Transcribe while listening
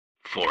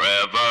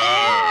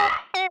Forever.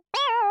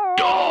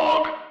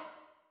 Dog.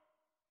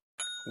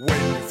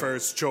 When your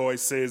first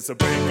choice is a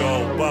big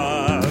old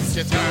bus,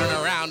 You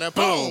turn around and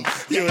boom,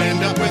 you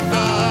end up with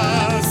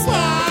a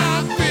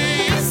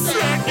sloppy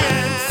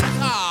seconds.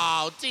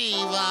 Oh,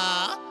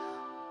 diva.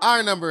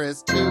 Our number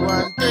is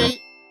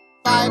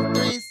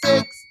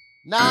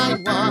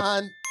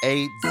 213-536-9180.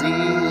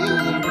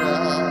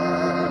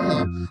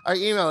 Our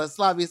email is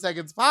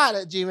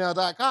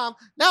sloppysecondspod@gmail.com.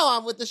 Now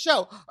on with the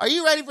show. Are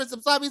you ready for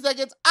some sloppy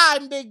seconds?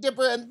 I'm Big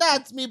Dipper, and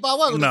that's Meatball.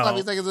 Welcome to No.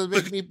 Sloppy Seconds with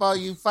Big Meatball,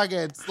 you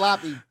fucking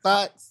sloppy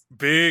butts.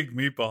 big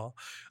meatball.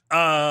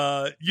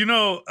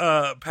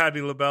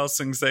 Patti LaBelle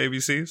sings the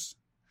ABCs.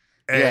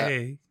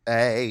 A,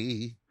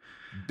 A,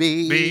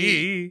 B.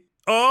 B,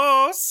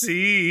 O,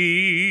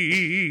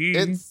 C.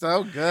 It's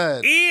so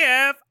good. E,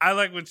 F. I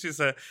like when she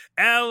said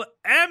L,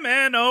 M,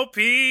 N, O,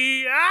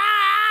 P,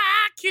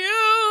 I,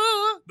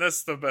 Q.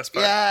 That's the best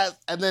part. Yes.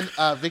 And then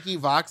Vicky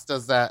Vox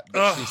does that.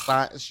 Ugh.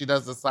 She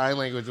does the sign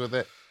language with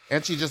it.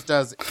 And she just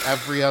does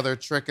every other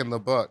trick in the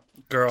book.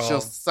 Girl.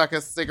 She'll suck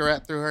a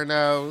cigarette through her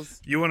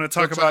nose. You want to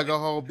talk Chug about a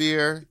whole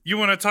beer. You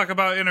want to talk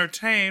about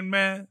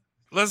entertainment?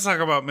 Let's talk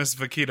about Miss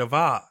Vikita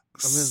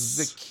Vox. Miss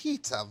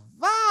Vikita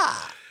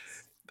Vox.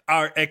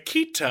 Our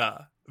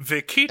Akita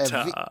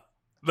Vikita.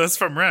 That's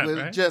from Rent,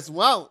 right? Just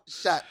won't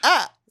shut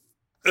up.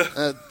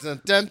 Dun,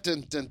 dun,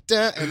 dun, dun,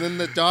 dun. And then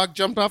the dog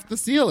jumped off the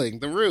ceiling,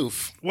 the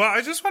roof. Well,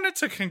 I just wanted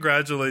to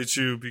congratulate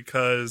you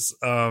because,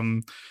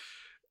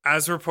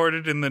 as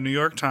reported in the New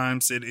York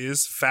Times, it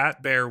is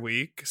Fat Bear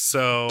Week.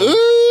 So,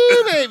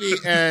 Ooh, baby.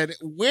 And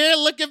we're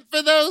looking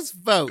for those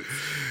votes.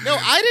 No,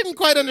 I didn't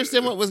quite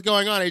understand what was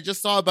going on. I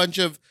just saw a bunch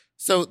of.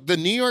 So the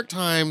New York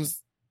Times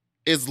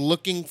is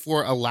looking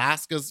for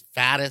Alaska's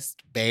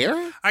fattest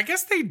bear? I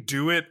guess they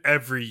do it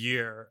every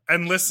year.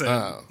 And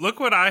listen, look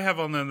what I have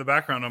on in the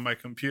background on my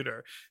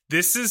computer.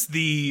 This is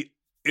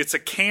it's a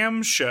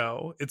cam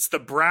show. It's the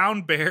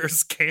Brown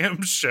Bears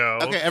cam show.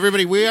 Okay,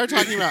 everybody, we are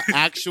talking about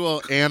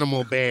actual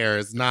animal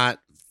bears, not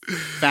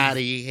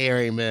fatty,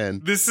 hairy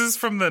men. This is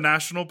from the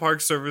National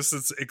Park Service.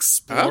 It's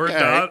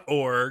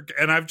explore.org.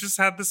 And I've just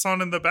had this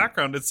on in the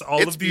background. It's of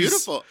these.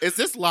 Beautiful. Is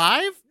this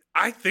live?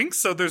 I think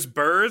so. There's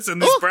birds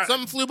and this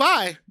something flew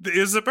by.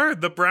 Is a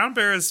bird. The brown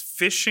bear is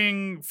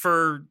fishing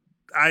for,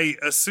 I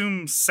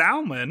assume,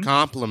 salmon.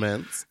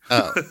 Compliments.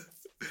 Oh.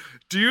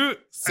 Salmon. Do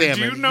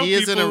you know he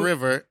is in a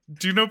river.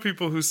 Do you know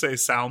people who say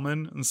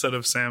salmon instead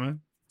of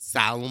salmon?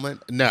 Salmon?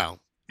 No.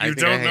 You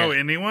don't know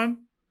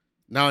anyone?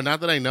 No,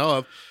 not that I know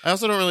of. I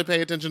also don't really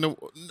pay attention to.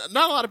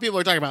 Not a lot of people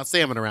are talking about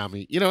salmon around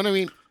me. You know what I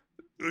mean?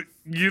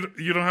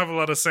 You don't have a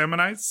lot of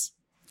salmonites?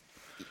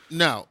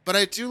 No, but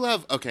I do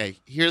love. Okay,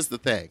 here's the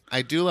thing.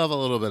 I do love a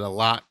little bit of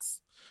lox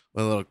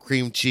with a little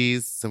cream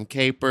cheese, some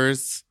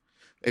capers.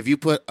 If you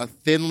put a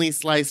thinly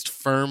sliced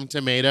firm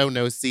tomato,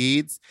 no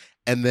seeds,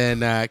 and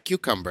then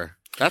cucumber,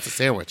 that's a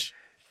sandwich.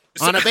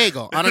 On a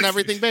bagel, on an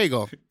everything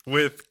bagel.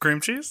 With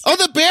cream cheese? Oh,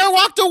 the bear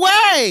walked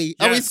away. Yes.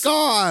 Oh, he's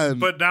gone.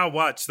 But now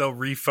watch, they'll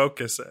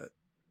refocus it.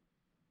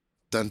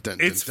 Dun, dun,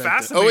 it's dun,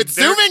 fascinating. Oh, it's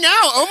zooming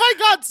out. Oh my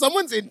God,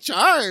 someone's in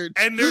charge.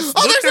 And there's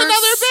another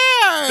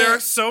bear. There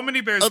are so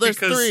many bears. Oh, there's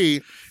because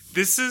 3.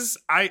 This is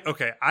I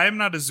am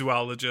not a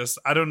zoologist.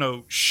 I don't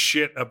know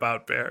shit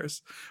about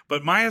bears.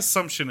 But my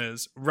assumption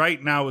is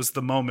right now is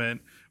the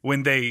moment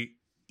when they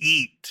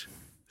eat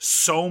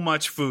so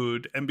much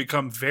food and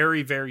become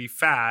very, very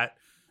fat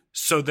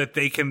so that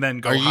they can then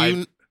go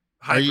hibernate.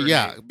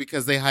 Yeah,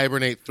 because they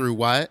hibernate through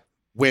what?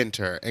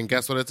 Winter. And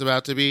guess what it's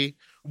about to be?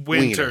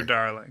 Winter, Wiener.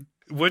 darling.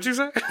 What'd you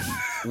say?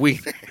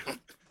 Wiener.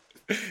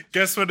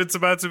 Guess what it's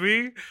about to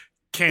be?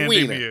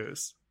 Candy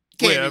Muse.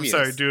 Candy I'm Muse.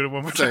 sorry, do it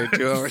one more time. Sorry,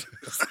 do it.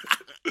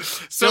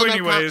 So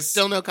anyways.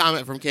 Still no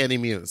comment from Candy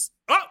Muse.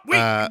 Oh,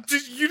 wait.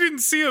 You didn't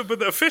see it,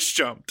 but a fish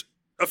jumped.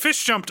 A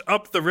fish jumped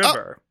up the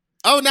river.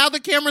 Oh, now the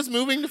camera's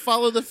moving to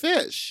follow the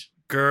fish.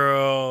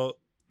 Girl.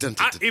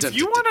 If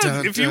you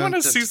want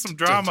to see some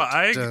drama,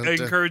 I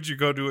encourage you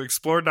go to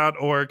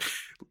explore.org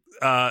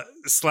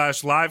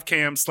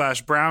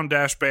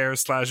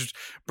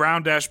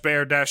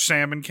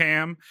 /livecam/brown-bear/brown-bear-salmon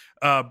cam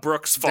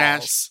Brooks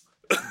Falls.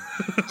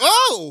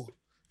 Oh,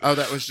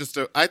 that was just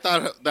I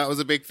thought that was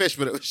a big fish,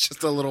 but it was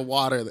just a little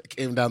water that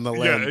came down the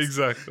lens. Yeah,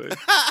 exactly.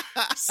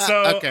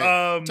 So,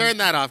 okay. Turn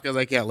that off because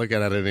I can't look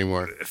at it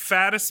anymore.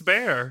 Fattest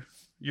bear,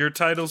 your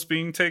title's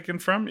being taken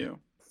from you.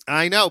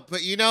 I know,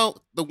 but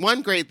the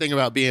one great thing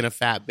about being a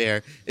fat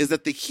bear is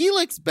that the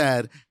Helix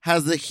bed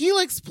has the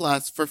Helix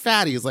Plus for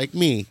fatties like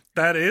me.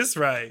 That is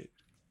right.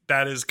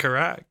 That is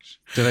correct.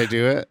 Did I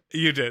do it?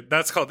 You did.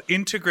 That's called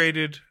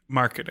integrated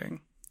marketing.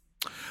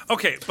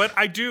 Okay, but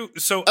I do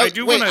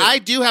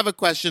have a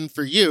question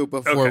for you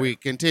before we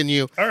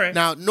continue. All right.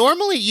 Now,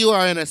 normally you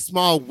are in a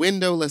small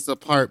windowless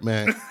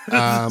apartment,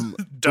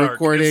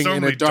 recording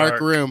in a dark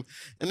room.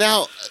 And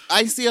now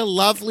I see a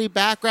lovely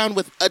background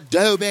with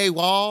adobe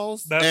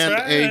walls. That's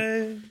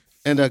right.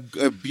 And a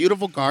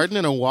beautiful garden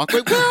and a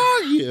walkway. Where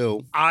are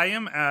you? I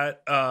am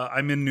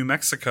I'm in New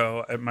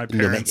Mexico at my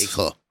parents'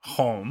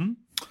 home.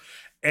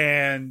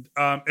 And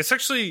it's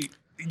actually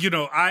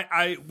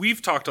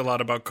we've talked a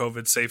lot about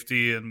COVID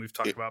safety, and we've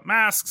talked about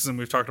masks, and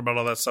we've talked about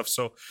all that stuff.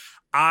 So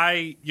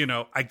I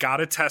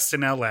got a test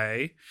in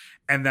LA,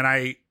 and then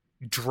I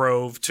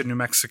drove to New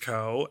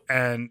Mexico,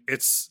 and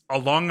it's a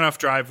long enough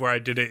drive where I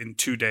did it in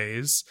 2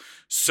 days.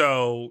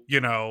 So,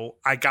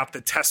 I got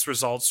the test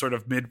results sort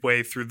of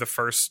midway through the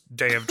first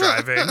day of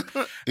driving.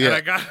 Yeah. And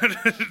I got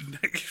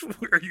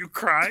Are you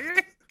crying?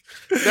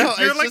 No,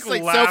 You're it's just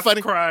like so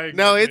funny. Crying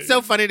No, at it's me.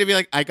 so funny to be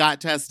like, I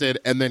got tested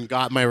and then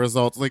got my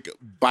results like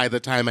by the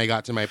time I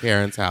got to my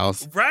parents'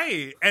 house.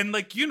 Right. And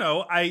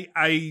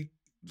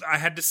I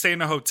had to stay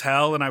in a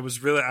hotel, and I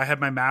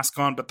had my mask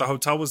on, but the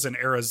hotel was in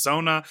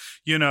Arizona,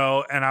 and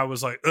I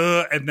was like,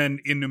 ugh. And then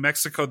in New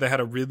Mexico, they had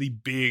a really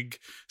big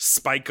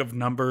spike of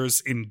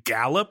numbers in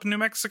Gallup, New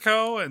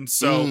Mexico. And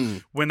so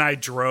when I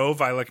drove,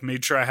 I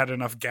made sure I had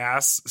enough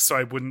gas so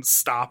I wouldn't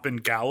stop in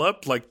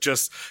Gallup,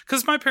 just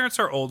because my parents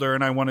are older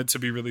and I wanted to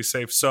be really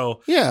safe.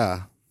 So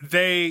Yeah.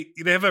 they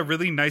have a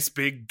really nice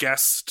big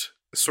guest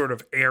sort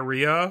of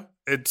area.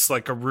 It's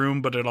like a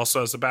room, but it also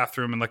has a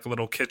bathroom and like a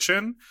little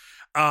kitchen.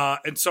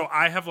 And so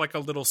I have like a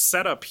little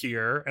setup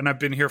here, and I've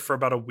been here for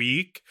about a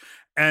week.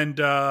 And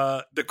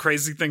the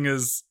crazy thing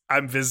is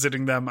I'm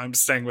visiting them. I'm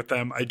staying with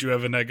them. I do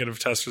have a negative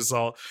test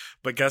result.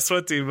 But guess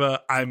what,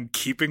 Diva? I'm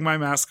keeping my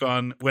mask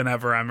on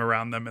whenever I'm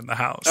around them in the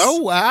house.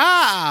 Oh,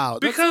 wow.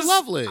 That's because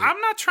lovely. I'm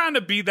not trying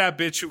to be that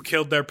bitch who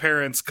killed their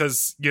parents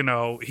because,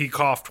 he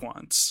coughed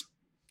once.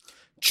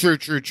 True.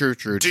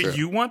 Do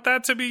you want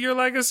that to be your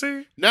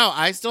legacy? No,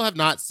 I still have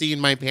not seen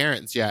my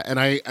parents yet. And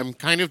I'm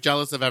kind of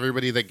jealous of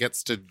everybody that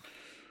gets to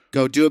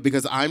go do it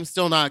because I'm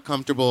still not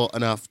comfortable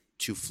enough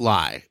to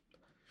fly.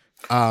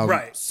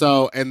 Right.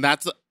 So, and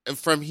that's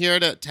from here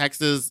to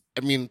Texas.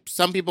 I mean,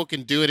 some people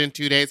can do it in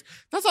 2 days.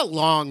 That's a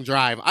long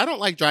drive. I don't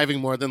like driving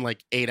more than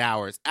like 8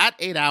 hours. At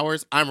 8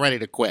 hours, I'm ready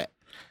to quit.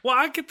 Well,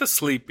 I get the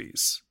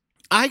sleepies.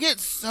 I get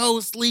so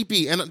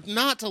sleepy. And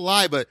not to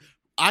lie, but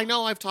I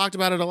know I've talked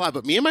about it a lot,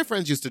 but me and my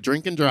friends used to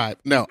drink and drive.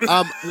 No,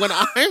 when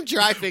I'm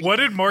driving. What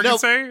did Morgan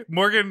say?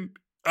 Morgan.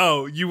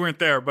 Oh, you weren't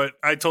there, but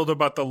I told her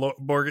about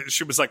Morgan.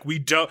 She was like,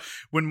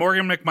 when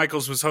Morgan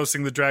McMichaels was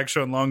hosting the drag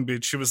show in Long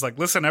Beach, she was like,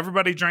 listen,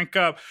 everybody drink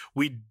up.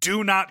 We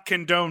do not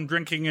condone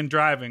drinking and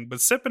driving,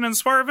 but sipping and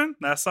swerving,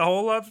 that's a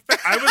whole other thing.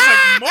 I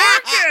was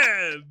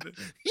like,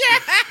 Morgan!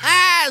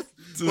 Yes!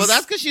 Well,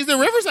 that's because she's a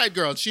Riverside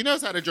girl. She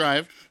knows how to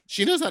drive.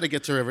 She knows how to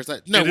get to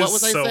Riverside. No, what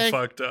was I saying? So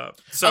fucked up.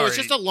 Sorry. Oh, it's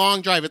just a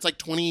long drive. It's like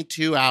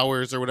 22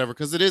 hours or whatever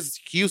because it is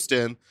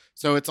Houston.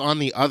 So it's on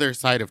the other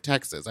side of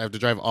Texas. I have to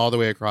drive all the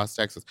way across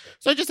Texas.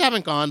 So I just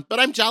haven't gone, but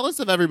I'm jealous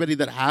of everybody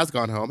that has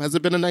gone home. Has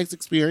it been a nice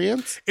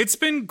experience? It's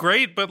been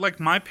great, but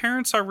my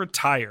parents are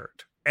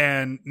retired.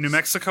 And New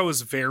Mexico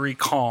is very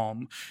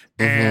calm.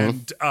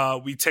 And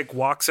we take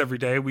walks every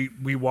day.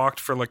 We walked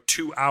for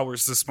 2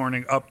 hours this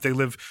morning up. They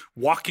live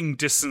walking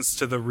distance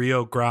to the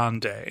Rio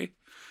Grande.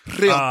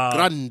 Rio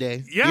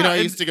Grande. Yeah. I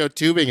used to go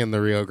tubing in the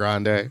Rio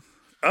Grande.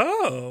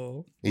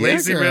 Oh. Yeah,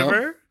 Lazy girl.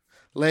 River?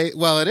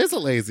 Well, it is a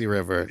lazy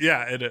river.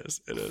 Yeah, it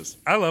is. It is.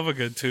 I love a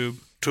good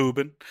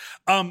tubing.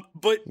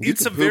 But You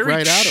it's a can poop very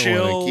right out of one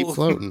and chill. keep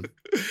floating.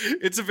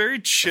 It's a very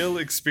chill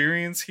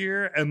experience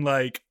here, and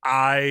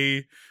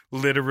I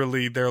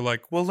literally, they're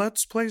like, "Well,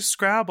 let's play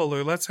Scrabble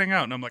or let's hang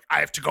out," and I'm like,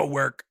 "I have to go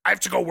work. I have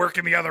to go work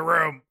in the other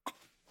room."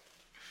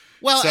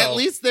 Well, at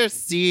least they're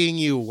seeing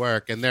you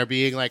work, and they're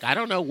being like, I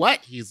don't know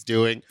what he's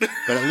doing, but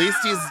at least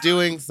he's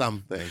doing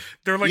something.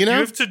 They're like, you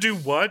have to do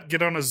what?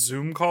 Get on a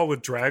Zoom call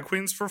with drag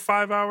queens for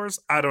 5 hours?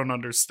 I don't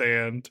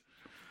understand.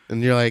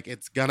 And you're like,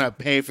 it's gonna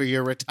pay for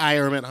your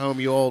retirement home,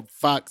 you old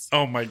fucks.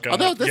 Oh my God.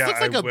 Although this looks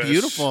like a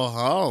beautiful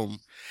home.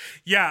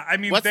 Yeah, I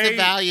mean, what's the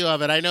value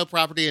of it? I know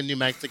property in New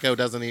Mexico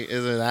isn't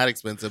that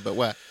expensive, but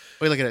what?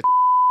 Wait, look at it.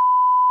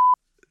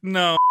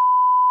 No.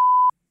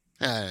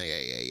 Yeah.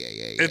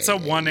 It's a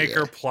 1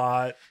 acre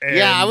plot. And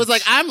yeah, I was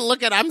like,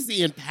 I'm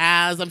seeing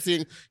paths. I'm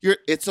seeing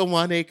it's a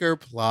 1 acre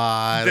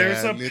plot.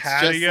 There's a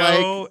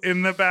patio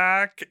in the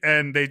back,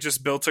 and they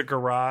just built a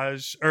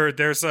garage. Or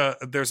there's a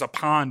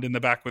pond in the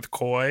back with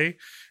koi,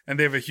 and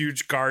they have a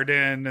huge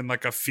garden and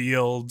a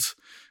field,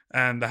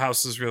 and the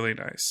house is really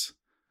nice.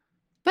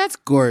 That's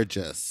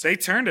gorgeous. They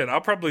turned it. I'll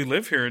probably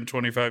live here in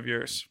 25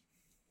 years.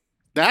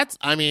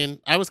 I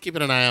was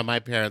keeping an eye on my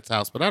parents'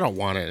 house, but I don't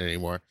want it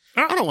anymore.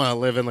 I don't want to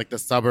live in the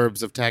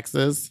suburbs of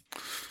Texas.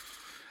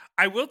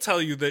 I will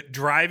tell you that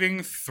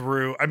driving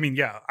through, I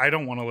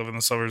don't want to live in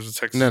the suburbs of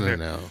Texas.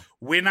 No.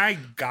 When I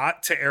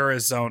got to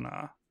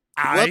Arizona,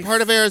 what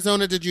part of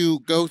Arizona did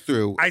you go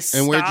through?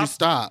 And where'd you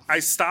stop? I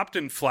stopped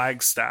in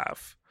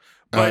Flagstaff.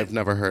 But I've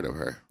never heard of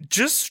her.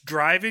 Just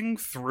driving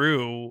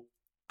through,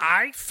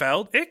 I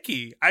felt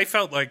icky. I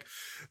felt like,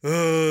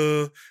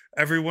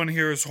 everyone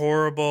here is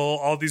horrible.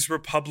 All these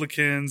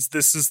Republicans.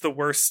 This is the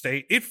worst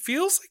state. It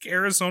feels like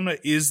Arizona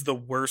is the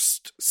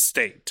worst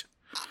state.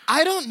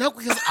 I don't know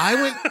because I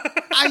went.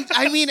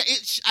 I mean,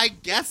 I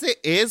guess it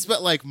is,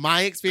 but like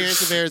my experience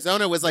of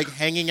Arizona was like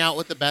hanging out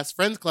with the best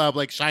friends club,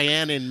 like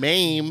Cheyenne and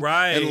Mame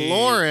and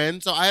Lauren.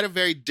 So I had a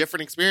very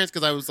different experience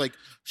because I was like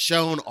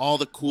shown all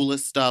the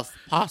coolest stuff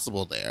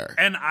possible there.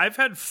 And I've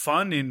had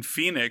fun in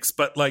Phoenix,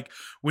 but like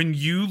when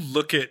you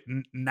look at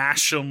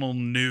national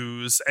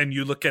news and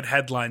you look at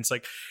headlines,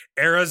 like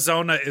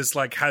Arizona is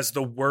like has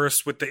the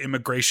worst with the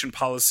immigration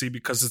policy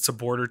because it's a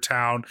border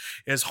town,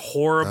 is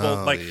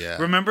horrible.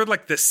 Remember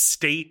like the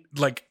state,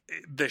 like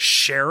the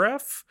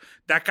sheriff,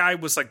 that guy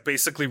was like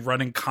basically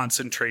running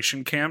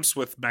concentration camps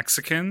with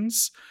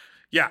Mexicans.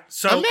 Yeah.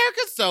 So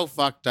America's so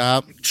fucked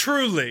up.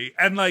 Truly.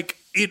 And like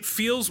it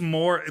feels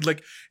more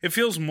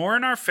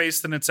in our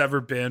face than it's ever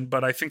been.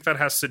 But I think that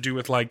has to do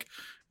with like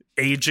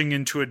aging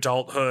into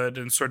adulthood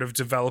and sort of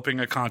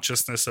developing a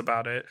consciousness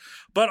about it.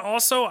 But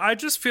also I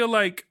just feel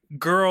like,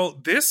 girl,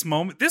 this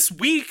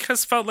week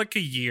has felt like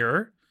a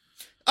year.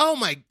 Oh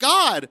my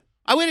God.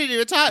 I waited to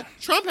your time.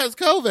 Trump has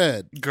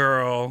COVID.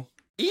 Girl.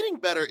 Eating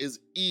better is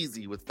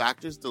easy with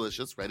Factor's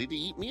delicious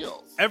ready-to-eat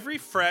meals. Every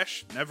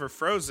fresh, never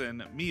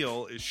frozen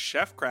meal is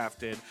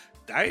chef-crafted,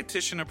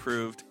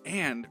 dietitian-approved,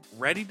 and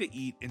ready to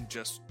eat in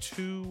just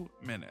 2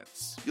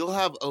 minutes. You'll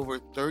have over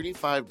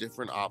 35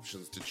 different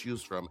options to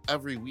choose from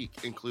every week,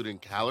 including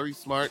Calorie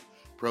Smart,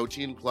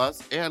 Protein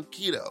Plus, and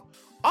Keto.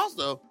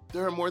 Also,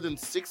 there are more than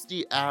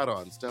 60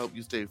 add-ons to help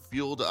you stay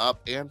fueled up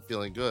and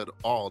feeling good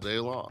all day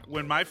long.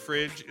 When my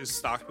fridge is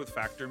stocked with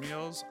Factor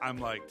meals, I'm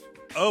like,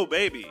 oh,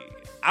 baby,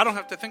 I don't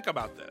have to think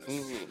about this.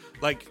 Mm-hmm.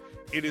 Like,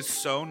 it is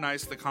so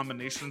nice. The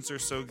combinations are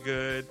so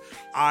good.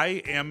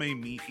 I am a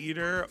meat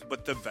eater,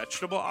 but the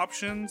vegetable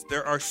options,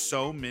 there are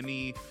so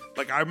many.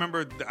 Like, I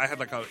remember I had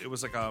it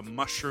was like a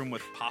mushroom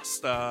with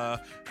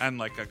pasta and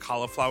like a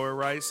cauliflower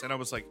rice. And I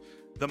was like,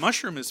 the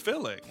mushroom is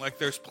filling. Like,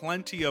 there's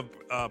plenty of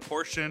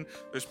portion,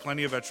 there's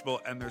plenty of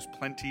vegetable, and there's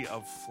plenty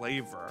of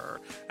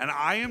flavor. And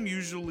I am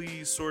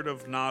usually sort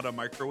of not a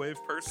microwave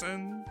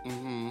person.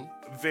 Mm-hmm.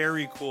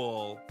 Very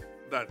cool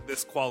that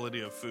this quality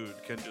of food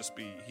can just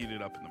be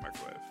heated up in the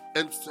microwave.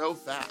 And so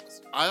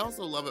fast. I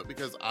also love it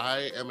because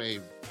I am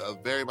a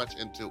very much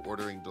into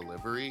ordering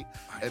delivery.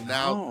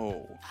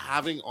 Now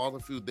having all the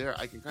food there,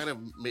 I can kind of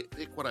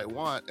pick what I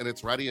want and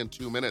it's ready in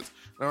 2 minutes.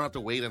 I don't have to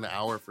wait an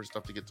hour for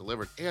stuff to get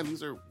delivered. And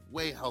these are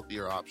way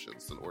healthier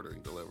options than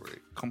ordering delivery.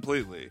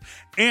 Completely.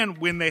 And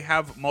when they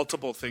have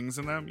multiple things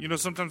in them,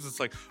 sometimes it's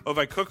like, if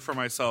I cook for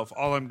myself,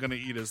 all I'm going to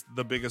eat is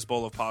the biggest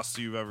bowl of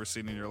pasta you've ever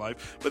seen in your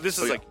life. But this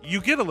is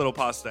you get a little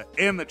pasta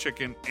and the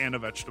chicken and a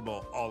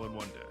vegetable all in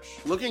one dish.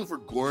 Looking for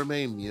gourmet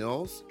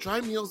meals?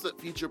 Try meals that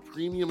feature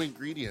premium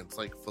ingredients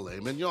like filet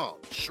mignon,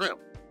 shrimp,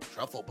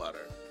 truffle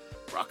butter,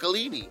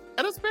 broccolini,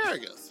 and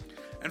asparagus.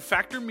 And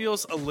Factor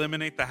meals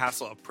eliminate the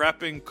hassle of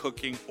prepping,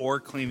 cooking, or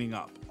cleaning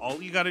up.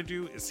 All you gotta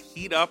do is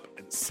heat up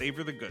and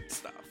savor the good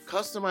stuff.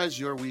 Customize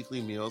your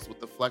weekly meals with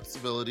the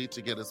flexibility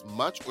to get as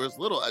much or as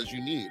little as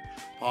you need.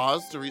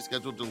 Pause to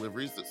reschedule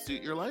deliveries that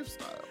suit your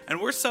lifestyle.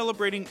 And we're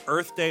celebrating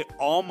Earth Day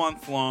all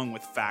month long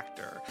with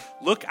Factor.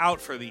 Look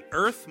out for the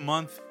Earth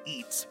Month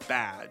Eats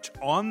badge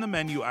on the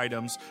menu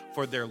items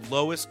for their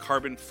lowest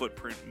carbon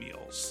footprint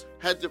meals.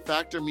 Head to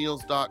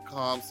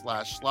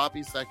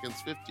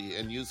factormeals.com/sloppyseconds50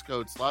 and use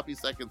code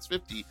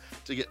sloppyseconds50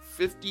 to get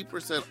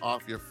 50%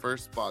 off your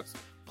first box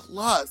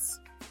plus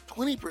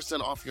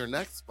 20% off your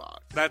next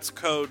box. That's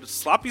code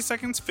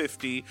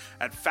sloppyseconds50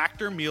 at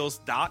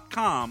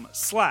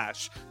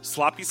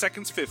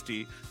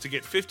factormeals.com/sloppyseconds50 to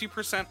get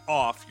 50%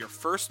 off your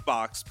first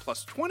box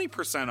plus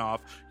 20%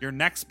 off your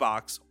next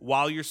box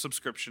while your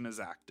subscription is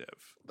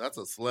active. That's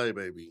a slay,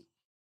 baby.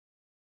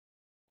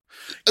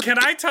 Can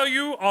I tell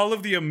you all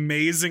of the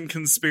amazing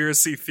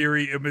conspiracy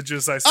theory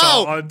images I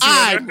saw on Twitter?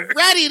 I'm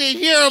ready to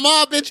hear them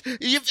all, bitch.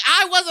 If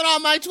I wasn't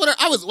on my Twitter,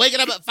 I was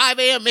waking up at 5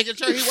 a.m. making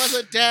sure he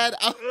wasn't dead.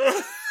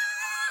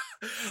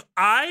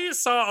 I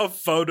saw a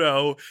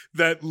photo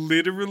that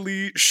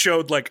literally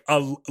showed like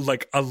a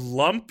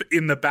lump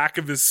in the back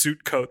of his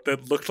suit coat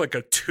that looked like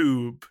a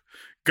tube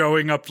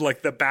going up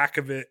like the back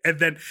of it, and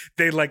then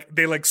they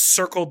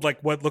circled like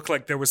what looked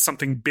like there was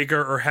something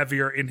bigger or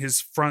heavier in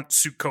his front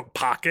suit coat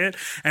pocket,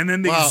 and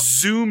then they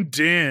zoomed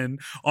in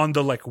on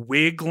the like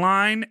wig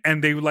line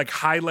and they like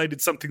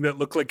highlighted something that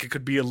looked like it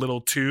could be a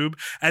little tube,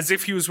 as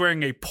if he was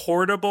wearing a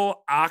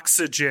portable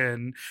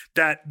oxygen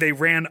that they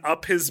ran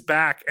up his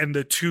back and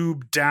the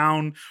tube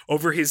down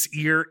over his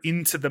ear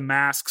into the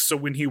mask, so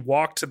when he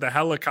walked to the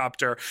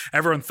helicopter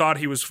everyone thought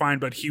he was fine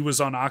but he was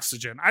on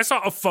oxygen. I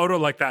saw a photo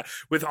like that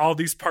with all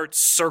these parts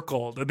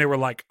circled and they were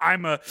like,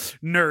 I'm a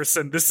nurse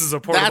and this is a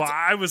portable.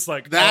 I was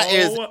like, that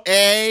is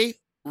a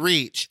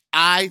reach,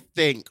 I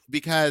think,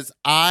 because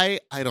I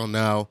don't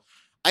know.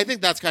 I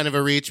think that's kind of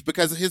a reach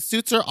because his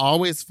suits are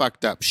always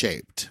fucked up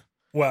shaped.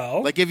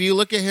 Well, like if you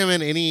look at him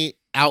in any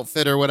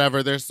outfit or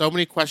whatever, there's so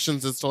many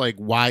questions as to like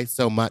why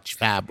so much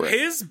fabric.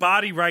 His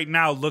body right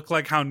now looked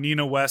like how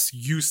Nina West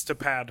used to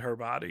pad her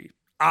body.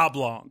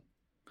 Oblong.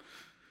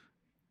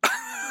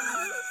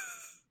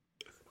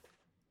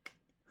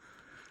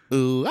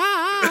 Ooh,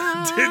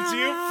 Did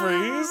you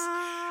freeze?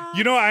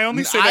 You know, I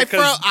only say I that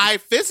because I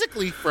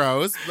physically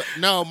froze. But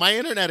no, my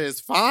internet is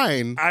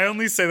fine. I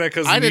only say that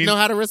because I didn't know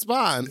how to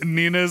respond.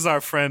 Nina's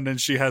our friend, and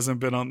she hasn't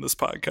been on this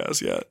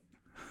podcast yet.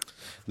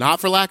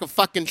 Not for lack of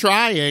fucking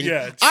trying.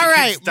 Yeah, she all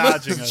right. keeps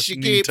dodging us, she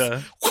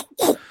Nita.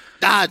 keeps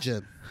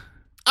dodging.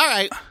 All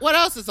right. What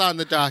else is on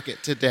the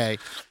docket today?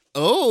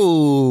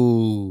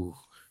 Oh,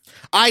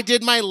 I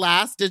did my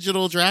last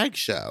digital drag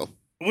show.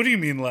 What do you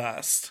mean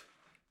last?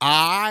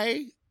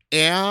 I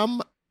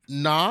am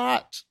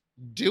not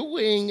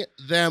doing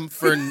them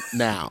for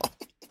now.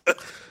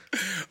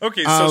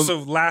 Okay,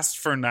 so last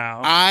for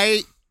now.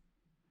 I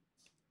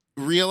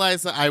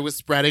realized that I was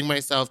spreading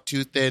myself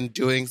too thin,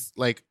 doing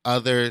like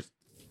other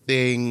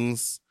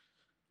things.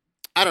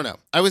 I don't know.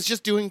 I was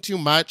just doing too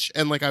much,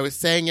 and like I was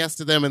saying yes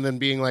to them and then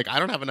being like, I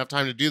don't have enough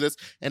time to do this.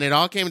 And it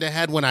all came to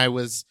head when I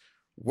was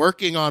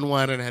working on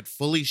one and had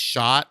fully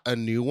shot a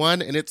new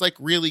one, and it's like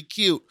really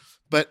cute.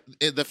 But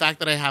the fact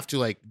that I have to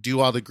like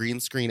do all the green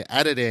screen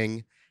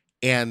editing,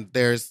 and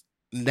there's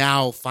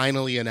now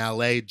finally in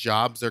LA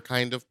jobs are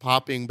kind of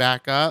popping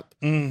back up.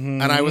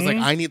 Mm-hmm. And I was like,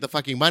 I need the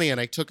fucking money.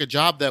 And I took a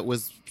job that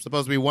was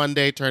supposed to be 1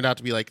 day, turned out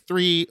to be like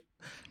 3.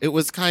 It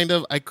was kind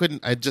of, I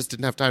just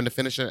didn't have time to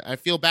finish it. I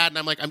feel bad. And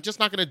I'm like, I'm just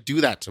not going to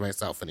do that to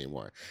myself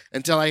anymore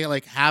until I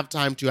like have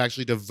time to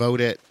actually devote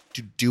it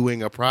to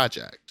doing a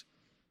project.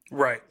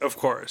 Right, of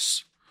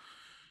course.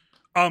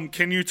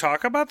 Can you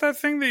talk about that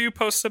thing that you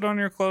posted on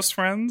your close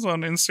friends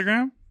on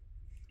Instagram?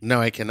 No,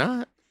 I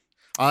cannot.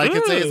 All I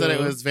can say is that it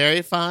was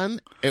very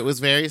fun. It was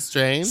very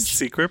strange.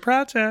 Secret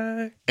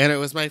project. And it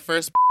was my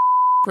first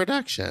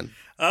production.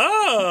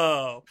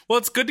 Oh. Well,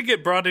 it's good to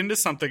get brought into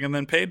something and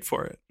then paid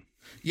for it.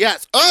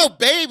 Yes. Oh,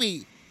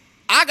 baby.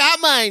 I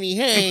got money.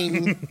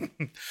 Hey.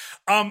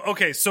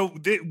 Okay, so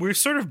we're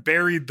sort of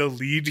buried the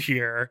lead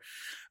here.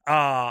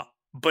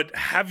 But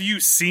have you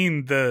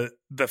seen the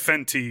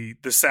Fenty,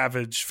 the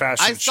Savage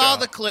fashion show? I saw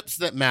the clips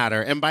that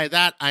matter. And by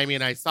that, I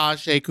mean I saw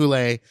Shea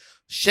Coulee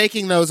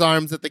shaking those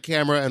arms at the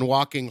camera and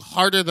walking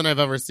harder than I've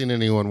ever seen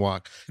anyone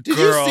walk. Did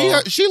you see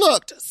her? She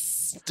looked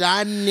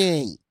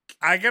stunning.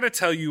 I gotta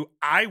tell you,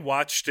 I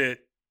watched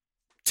it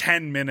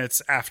 10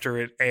 minutes after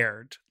it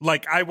aired.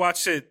 Like, I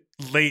watched it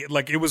late,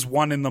 like it was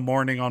 1 a.m.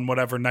 on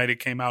whatever night it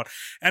came out.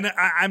 And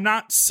I'm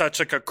not such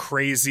like a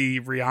crazy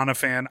Rihanna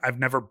fan. I've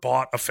never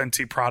bought a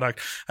Fenty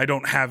product. I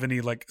don't have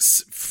any like,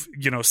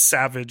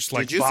 Savage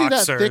like boxers. Did you see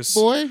that thick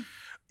boy?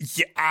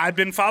 Yeah, I've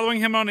been following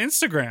him on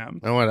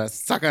Instagram. I want to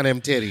suck on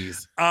them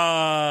titties.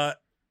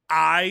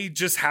 I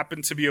just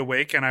happened to be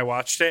awake and I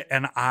watched it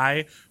and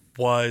I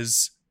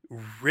was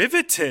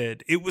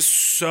riveted. It was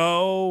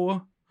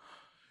so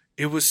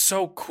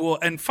cool.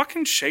 And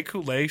fucking Shea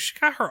Coulee, she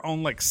got her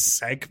own like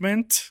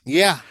segment.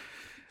 Yeah.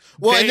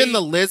 Well, and then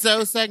the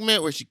Lizzo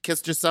segment where she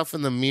kissed herself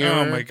in the mirror.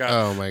 Oh my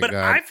God. But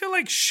I feel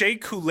like Shea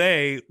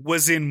Coulee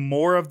was in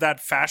more of that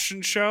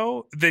fashion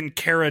show than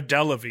Cara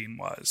Delevingne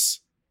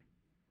was.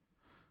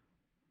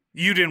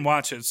 You didn't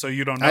watch it, so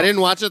you don't know. I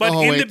didn't watch it the whole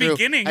way through. But in the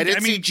beginning, I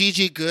did see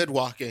Gigi Good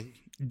walking.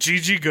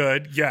 Gigi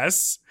Good,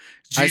 yes.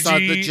 Gigi, I saw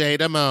the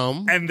Jada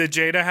moment. And the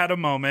Jada had a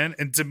moment.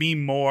 And Demi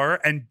Moore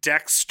and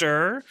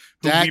Dexter,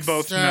 who we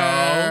both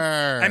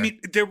know. I mean,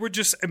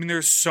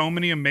 there's so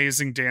many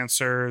amazing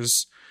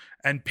dancers.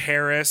 And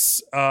Paris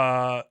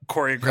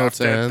choreographed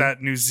it.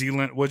 That New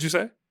Zealand, what'd you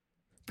say?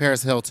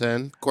 Paris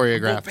Hilton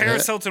choreographed it.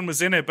 Paris Hilton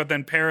was in it, but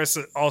then Paris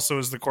also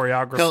is the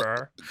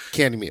choreographer.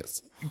 Candy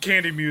Muse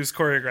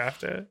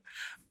choreographed it.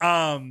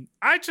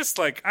 I just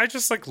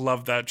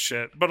love that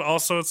shit. But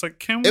also it's like,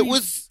 can we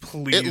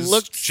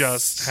please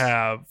just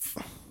have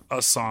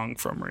a song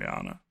from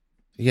Rihanna?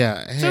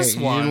 Yeah. Hey, just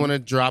you one. Didn't want to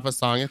drop a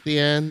song at the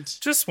end?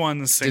 Just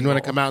one single. Didn't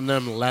want to come out in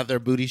them leather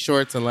booty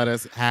shorts and let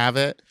us have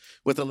it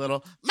with a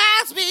little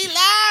must be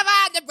love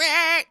on the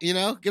break. You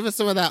know, give us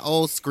some of that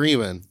old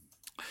screaming.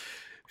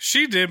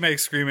 She did make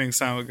screaming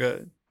sound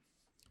good.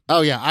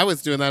 Oh yeah, I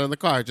was doing that in the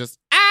car, just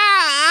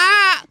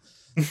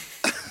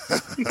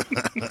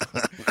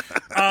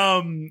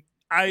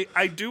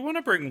I do want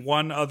to bring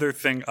one other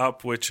thing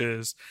up, which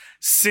is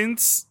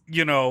since,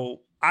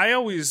 I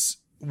always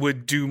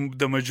would do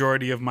the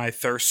majority of my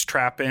thirst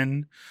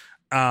trapping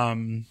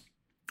out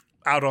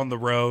on the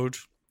road,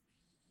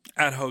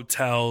 at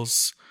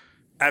hotels,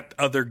 at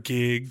other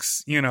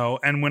gigs,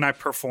 and when I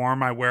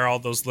perform, I wear all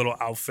those little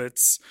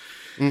outfits.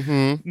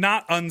 Mm-hmm.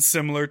 Not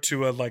unsimilar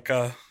to a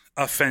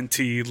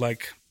Fenty,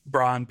 like,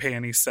 bra and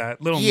panty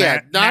set.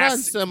 Not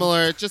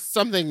unsimilar, just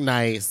something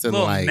nice and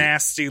little light.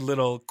 Nasty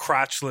little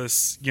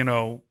crotchless,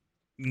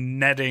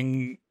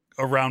 netting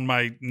around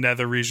my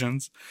nether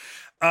regions.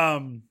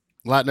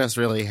 Let us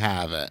really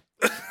have it.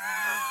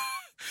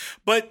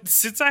 But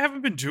since I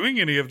haven't been doing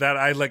any of that,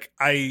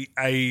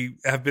 I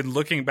have been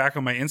looking back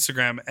on my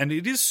Instagram, and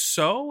it is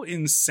so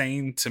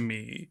insane to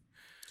me.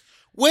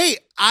 Wait,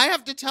 I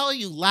have to tell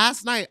you,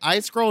 last night I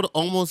scrolled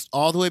almost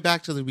all the way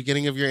back to the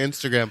beginning of your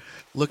Instagram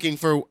looking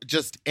for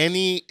just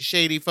any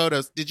shady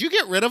photos. Did you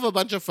get rid of a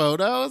bunch of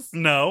photos?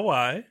 No,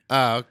 why?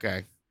 Oh,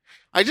 okay.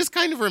 I just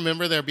kind of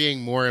remember there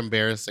being more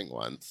embarrassing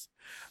ones.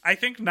 I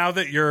think now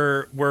that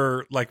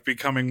we're like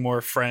becoming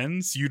more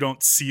friends, you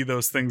don't see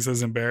those things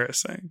as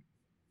embarrassing.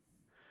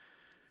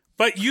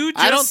 But you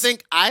just I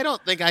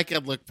don't think I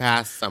could look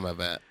past some of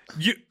it.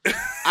 you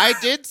I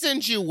did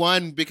send you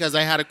one because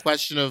I had a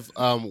question of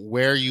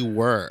where you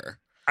were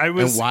I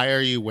was and why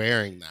are you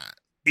wearing that?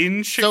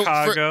 in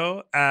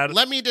Chicago at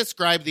Let me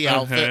describe the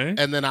outfit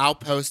and then I'll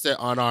post it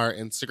on our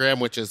Instagram,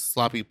 which is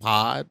Sloppy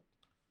Pod.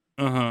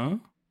 uh-huh.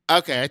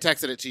 Okay, I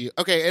texted it to you.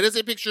 Okay, it is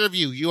a picture of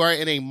you. You are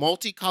in a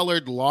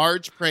multicolored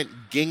large print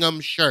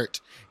gingham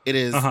shirt. It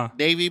is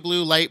navy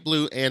blue, light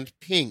blue, and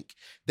pink.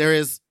 There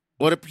is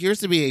what appears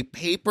to be a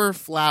paper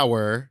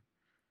flower.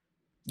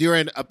 You're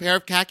in a pair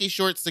of khaki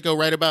shorts that go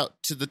right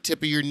about to the tip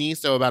of your knee,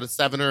 so about a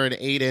 7 or an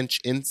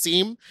 8-inch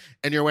inseam.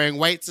 And you're wearing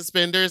white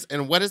suspenders.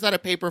 And what is that, a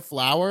paper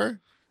flower?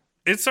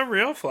 It's a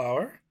real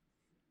flower.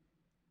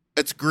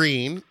 It's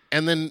green.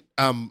 And then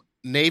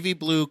navy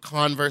blue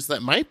Converse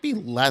that might be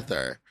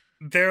leather.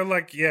 They're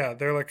like a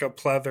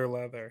pleather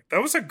leather.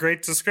 That was a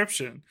great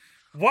description.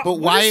 But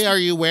why are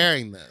you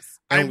wearing this?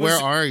 And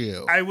where are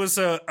you? I was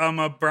a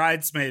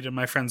bridesmaid in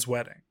my friend's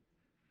wedding.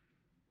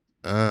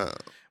 Oh.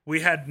 We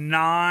had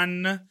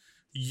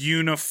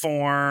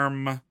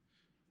non-uniform,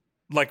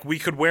 like we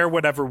could wear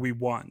whatever we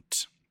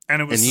want,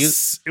 and it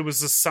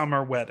was a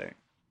summer wedding.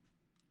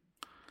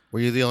 Were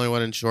you the only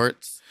one in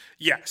shorts?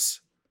 Yes,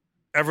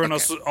 everyone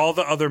else, all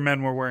the other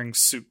men were wearing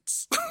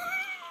suits.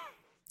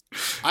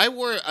 I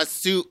wore a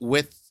suit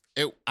with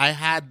it. I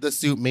had the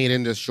suit made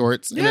into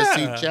shorts and a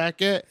suit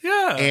jacket.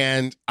 Yeah.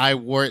 And I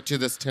wore it to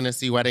this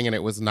Tennessee wedding, and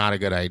it was not a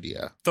good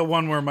idea. The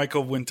one where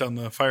Michael went on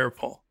the fire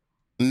pole.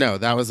 No,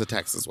 that was a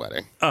Texas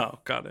wedding. Oh,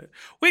 got it.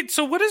 Wait,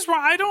 so what is wrong?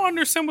 I don't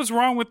understand what's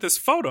wrong with this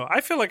photo. I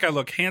feel like I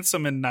look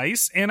handsome and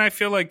nice, and I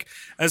feel like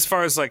as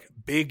far as like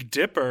Big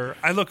Dipper,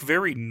 I look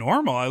very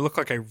normal. I look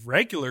like a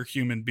regular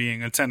human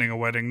being attending a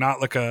wedding, not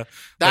like a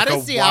That like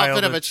is the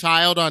outfit of a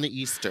child on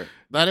Easter.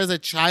 That is a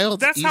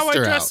child's That's Easter how I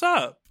dress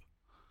up.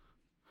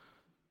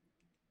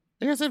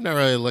 I guess I've never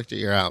really looked at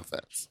your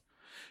outfits.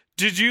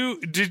 Have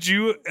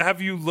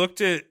you looked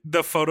at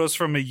the photos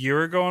from a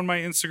year ago on my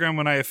Instagram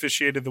when I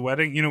officiated the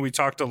wedding? You know, we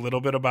talked a little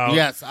bit about.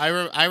 Yes, I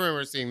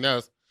remember seeing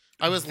those.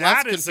 I was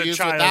less confused with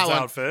that one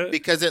outfit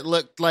because it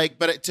looked like,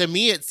 but to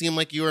me, it seemed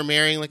like you were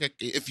marrying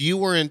if you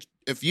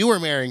were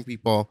marrying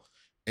people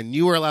and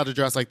you were allowed to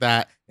dress like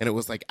that, and it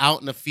was like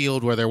out in a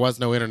field where there was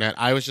no internet.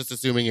 I was just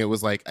assuming it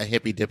was like a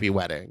hippy dippy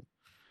wedding.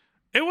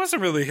 It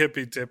wasn't really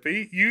hippy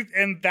dippy.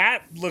 And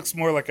that looks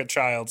more like a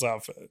child's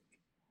outfit.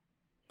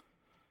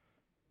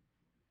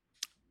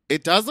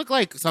 It does look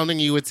like something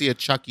you would see a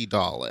Chucky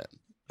doll in.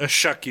 A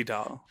Chucky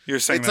doll. You're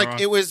saying it's that like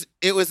wrong.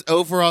 it was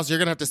overalls. You're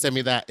gonna have to send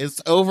me that.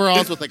 It's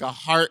overalls with like a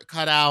heart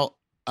cut out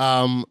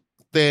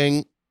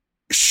thing.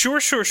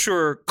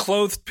 Sure.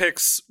 Clothes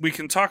pics. We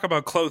can talk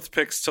about clothes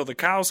pics till the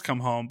cows come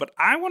home, but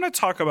I want to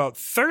talk about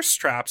thirst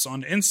traps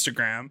on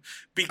Instagram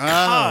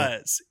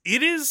because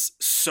it is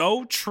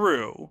so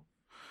true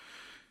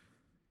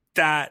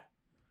that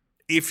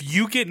if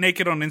you get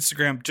naked on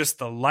Instagram, just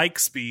the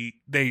likes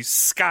they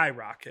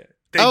skyrocket.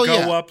 They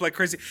go up like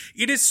crazy.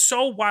 It is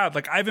so wild.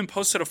 Like I haven't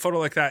posted a photo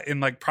like that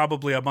in like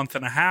probably a month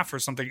and a half or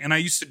something. And I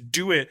used to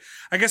do it.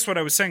 I guess what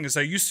I was saying is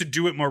I used to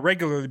do it more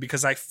regularly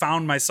because I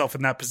found myself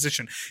in that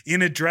position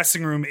in a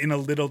dressing room, in a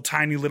little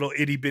tiny little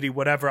itty bitty,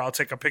 whatever. I'll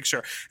take a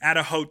picture at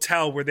a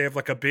hotel where they have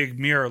like a big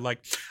mirror.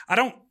 Like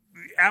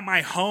at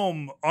my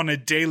home on a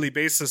daily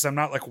basis, I'm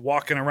not like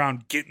walking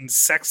around getting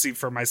sexy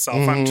for myself.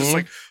 Mm-hmm. I'm just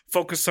like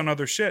focused on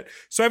other shit.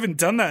 So I haven't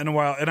done that in a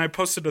while. And I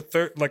posted a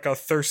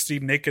thirsty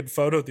naked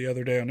photo the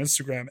other day on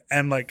Instagram,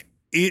 and like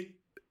it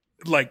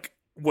like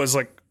was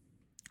like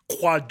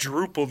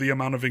quadruple the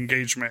amount of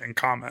engagement and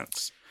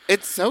comments.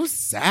 It's so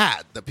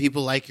sad that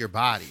people like your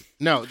body.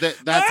 No, that's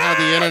how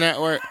the internet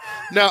works.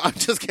 No, I'm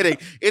just kidding.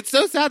 It's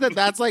so sad that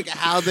that's like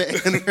how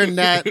the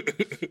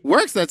internet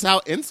works. That's how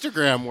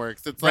Instagram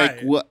works. It's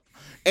like what?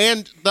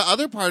 And the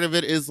other part of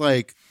it is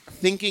like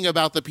thinking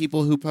about the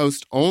people who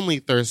post only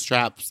thirst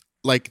traps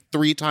like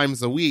 3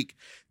 times a week,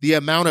 the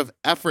amount of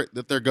effort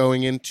that they're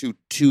going into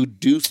to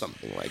do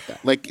something like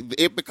that. Like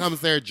it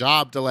becomes their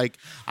job to like,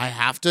 I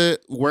have to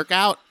work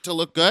out to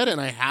look good and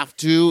I have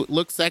to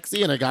look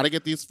sexy and I got to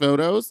get these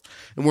photos,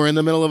 and we're in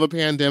the middle of a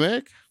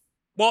pandemic.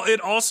 Well,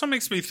 it also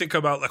makes me think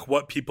about like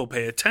what people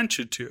pay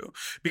attention to,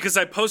 because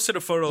I posted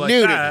a photo like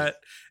that.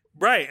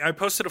 Right. I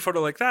posted a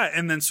photo like that.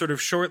 And then sort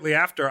of shortly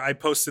after, I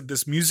posted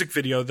this music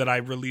video that I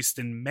released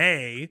in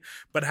May,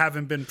 but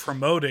haven't been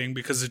promoting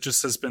because it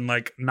just has been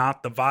like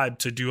not the vibe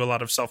to do a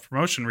lot of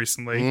self-promotion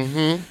recently.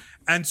 Mm-hmm.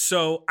 And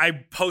so I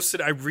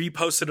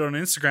reposted it on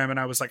Instagram, and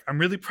I was like, I'm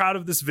really proud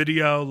of this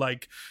video.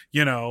 Like,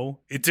 you know,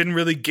 it didn't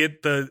really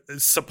get the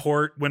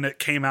support when it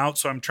came out,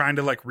 so I'm trying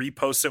to like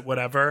repost it,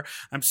 whatever.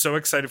 I'm so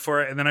excited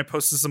for it. And then I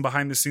posted some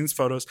behind the scenes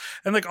photos,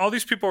 and like all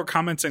these people were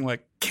commenting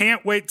like,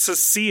 can't wait to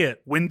see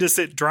it. When does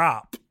it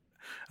drop?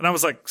 And I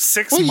was like,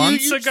 6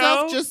 months you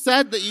ago? Just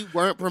said that you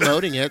weren't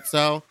promoting it,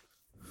 so.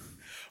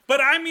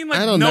 But I mean, like,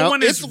 I don't know.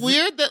 It's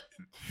weird that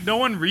no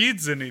one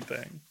reads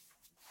anything.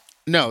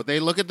 No, they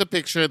look at the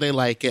picture, they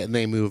like it, and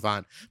they move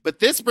on. But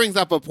this brings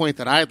up a point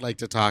that I'd like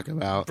to talk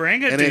about.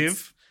 Bring it,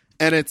 Dave.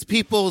 And it's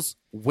people's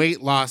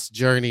weight loss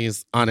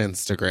journeys on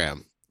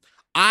Instagram.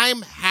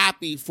 I'm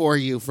happy for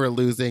you for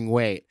losing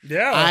weight.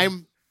 Yeah.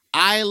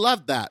 I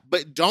love that.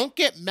 But don't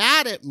get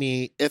mad at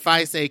me if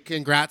I say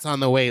congrats on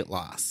the weight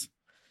loss.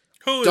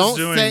 Who is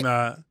doing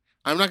that?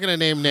 I'm not going to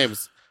name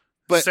names.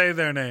 But say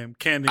their name,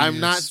 Candy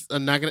Muse.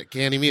 I'm not going to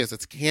Candy Muse.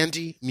 It's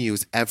Candy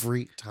Muse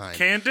every time.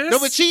 Candace? No,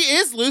 but she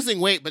is losing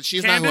weight, but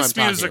she's not who I'm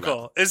talking Musical.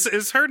 about.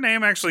 Is her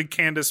name actually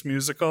Candace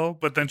Musical,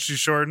 but then she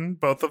shortened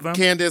both of them?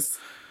 Candace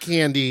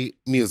Candy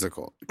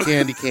Musical.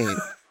 Candy Cane.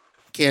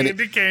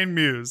 Candy Cane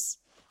Muse.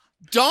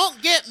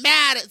 Don't get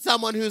mad at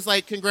someone who's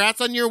like, congrats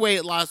on your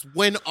weight loss,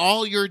 when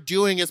all you're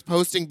doing is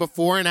posting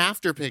before and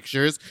after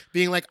pictures,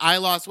 being like, I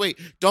lost weight.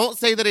 Don't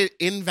say that it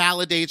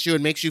invalidates you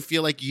and makes you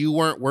feel like you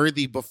weren't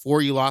worthy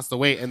before you lost the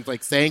weight. And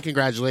like saying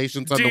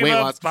congratulations on the weight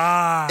loss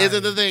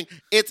isn't the thing.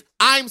 It's,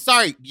 I'm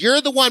sorry,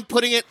 you're the one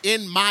putting it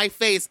in my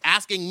face,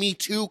 asking me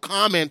to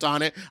comment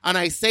on it, and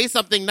I say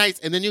something nice,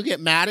 and then you get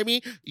mad at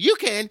me. You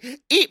can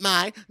eat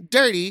my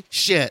dirty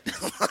shit.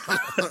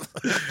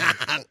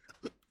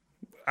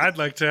 I'd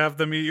like to have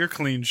them eat your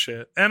clean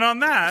shit. And on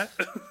that,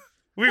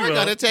 we're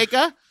going to take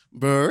a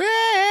break.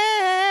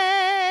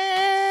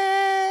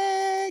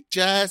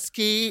 Just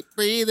keep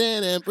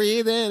breathing and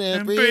breathing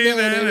and breathing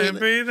and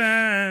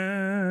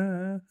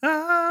breathing.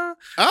 Oh,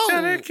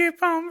 gotta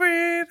keep on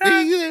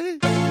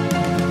breathing.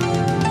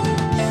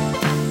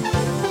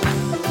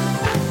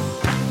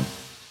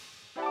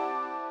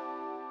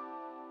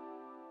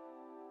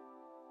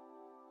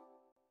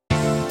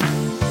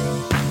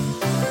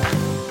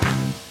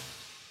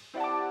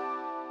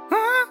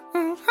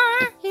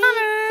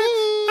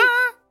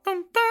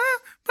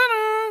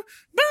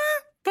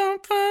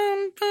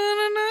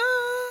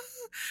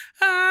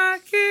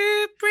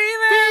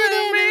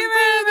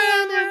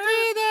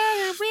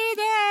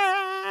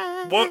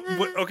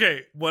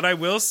 Okay, what I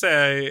will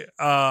say,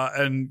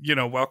 and, you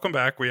know, welcome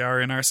back. We are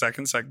in our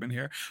second segment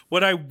here.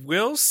 What I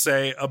will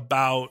say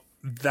about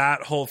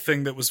that whole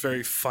thing that was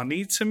very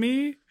funny to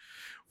me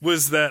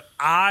was that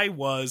I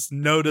was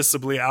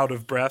noticeably out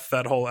of breath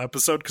that whole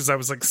episode because I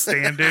was like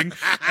standing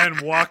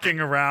and walking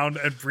around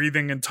and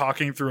breathing and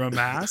talking through a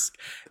mask.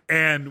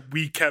 And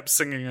we kept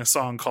singing a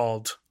song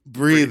called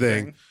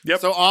Breathing. Yep.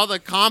 So all the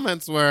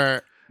comments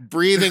were...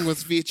 Breathing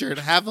was featured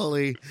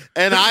heavily,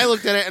 and I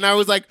looked at it and I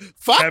was like,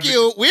 fuck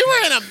you, we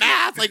were in a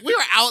mask, like we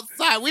were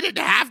outside, we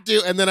didn't have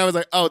to. And then I was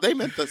like, oh, they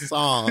meant the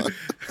song.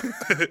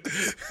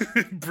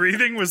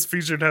 Breathing was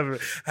featured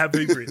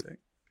heavy breathing.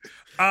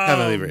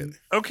 Heavily breathing.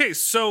 Okay,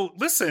 so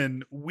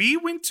listen, we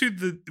went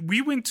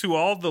to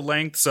all the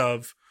lengths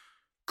of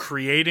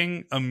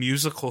creating a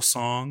musical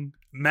song,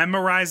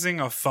 memorizing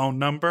a phone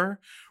number,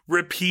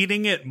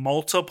 repeating it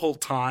multiple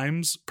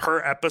times per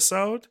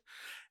episode.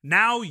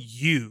 Now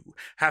you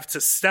have to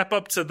step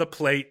up to the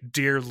plate,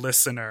 dear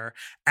listener,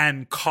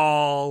 and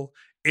call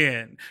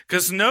in.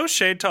 Because no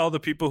shade to all the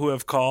people who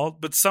have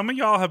called, but some of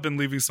y'all have been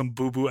leaving some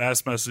boo-boo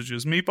ass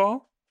messages.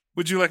 Meatball,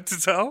 would you like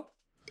to tell?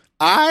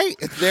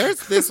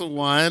 There's this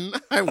one.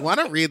 I want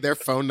to read their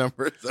phone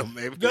number, so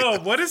maybe. No,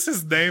 what is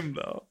his name,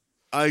 though?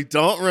 I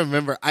don't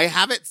remember. I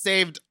have it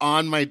saved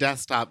on my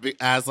desktop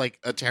as like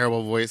a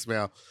terrible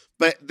voicemail.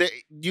 But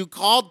you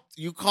called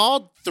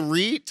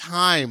 3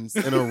 times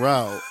in a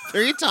row.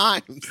 3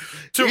 times.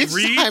 To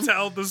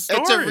retell the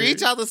story. To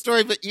retell the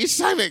story, but each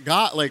time it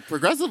got like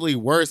progressively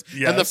worse.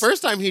 Yes. And the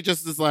first time he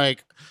just is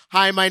like,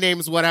 hi, my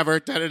name's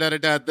whatever.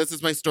 Da-da-da-da-da. This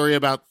is my story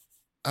about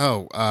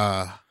oh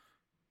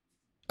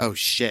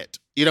shit.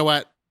 You know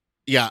what?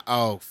 Yeah,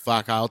 oh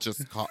fuck, I'll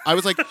just call. I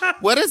was like,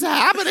 what is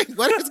happening?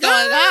 What is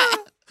going on?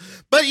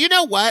 But you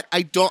know what?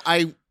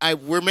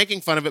 We're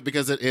making fun of it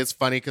because it is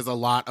funny because a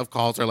lot of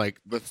calls are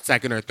like the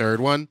second or third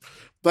one.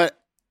 But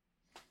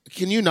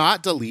can you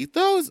not delete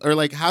those? Or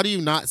like, how do you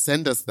not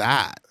send us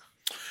that?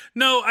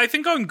 No, I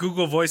think on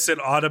Google Voice it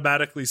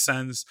automatically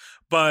sends.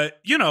 But,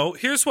 you know,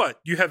 here's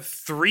what. You have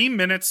 3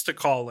 minutes to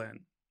call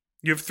in.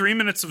 You have 3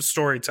 minutes of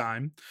story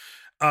time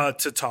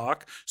to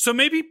talk. So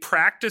maybe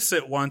practice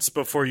it once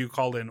before you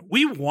call in.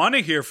 We want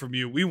to hear from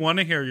you. We want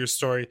to hear your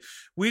story.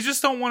 We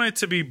just don't want it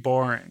to be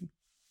boring.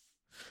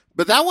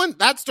 But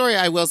that story,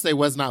 I will say,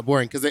 was not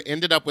boring because it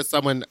ended up with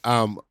someone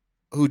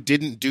who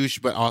didn't douche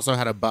but also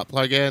had a butt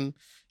plug in.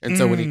 And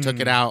so when he took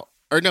it out,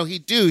 or no, he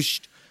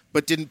douched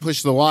but didn't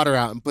push the water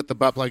out and put the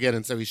butt plug in.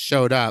 And so he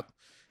showed up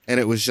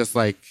and it was just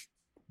like...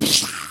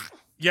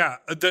 Yeah.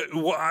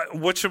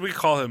 What should we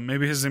call him?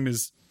 Maybe his name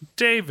is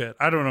David.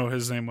 I don't know what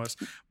his name was.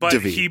 But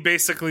David. He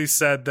basically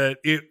said that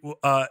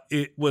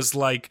it was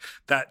like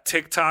that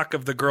TikTok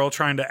of the girl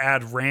trying to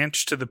add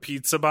ranch to the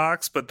pizza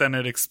box, but then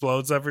it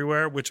explodes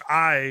everywhere, which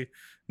I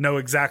know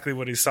exactly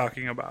what he's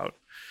talking about.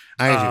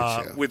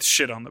 I do too. With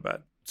shit on the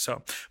bed.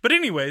 So, but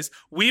anyways,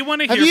 we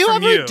want to hear from you.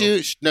 Have you ever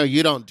douched? No,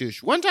 you don't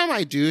douche. One time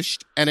I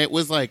douched and it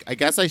was like, I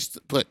guess I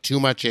put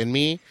too much in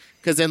me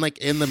because then like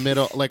in the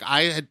middle, like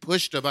I had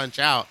pushed a bunch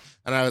out.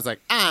 And I was like,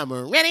 I'm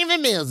ready for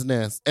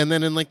business. And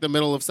then in like the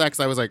middle of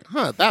sex, I was like,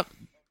 that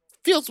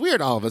feels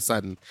weird all of a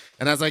sudden.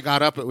 And as I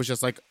got up, it was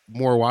just like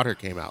more water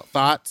came out.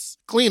 Thoughts?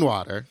 Clean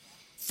water,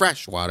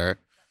 fresh water,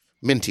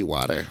 minty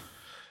water.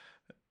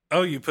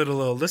 Oh, you put a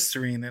little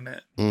Listerine in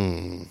it.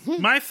 Mm-hmm.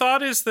 My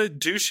thought is that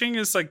douching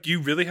is like, you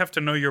really have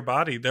to know your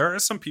body. There are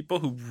some people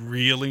who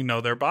really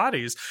know their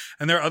bodies,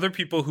 and there are other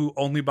people who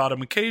only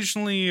bottom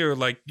occasionally or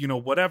like, you know,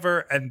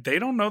 whatever, and they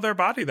don't know their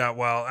body that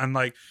well. And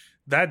like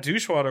that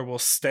douche water will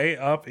stay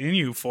up in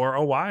you for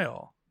a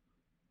while.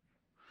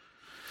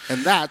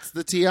 And that's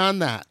the tea on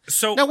that.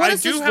 So now, what I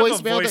is do this have a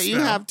voicemail that you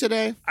have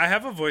today? I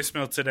have a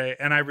voicemail today,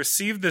 and I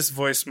received this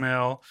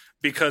voicemail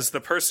because the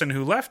person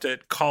who left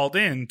it called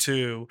in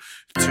to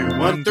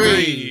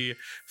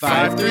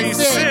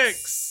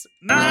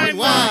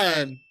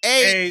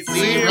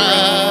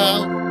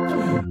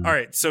 213-536-9180. All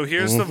right, so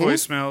here's the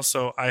voicemail.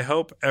 So I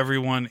hope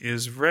everyone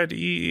is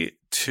ready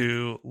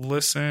to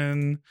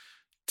listen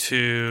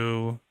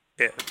to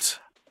it.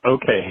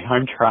 Okay,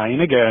 I'm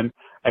trying again.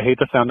 I hate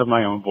the sound of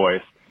my own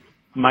voice.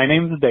 My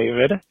name's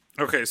David.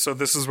 Okay, so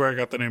this is where I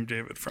got the name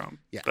David from.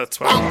 Yeah. That's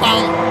why.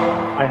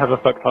 I have a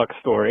fuck talk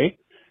story.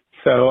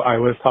 So I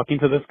was talking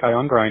to this guy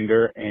on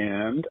Grindr,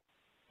 and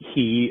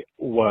he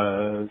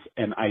was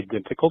an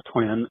identical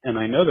twin. And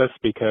I know this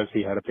because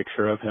he had a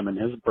picture of him and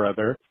his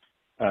brother,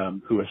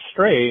 who was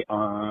straight,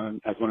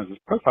 as one of his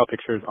profile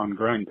pictures on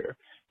Grindr.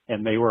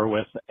 And they were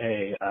with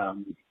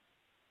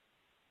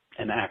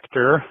an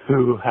actor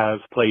who has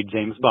played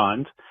James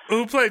Bond.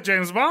 Who played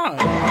James Bond?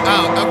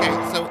 Oh, okay.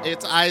 So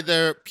it's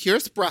either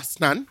Pierce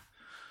Brosnan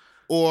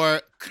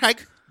or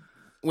Craig.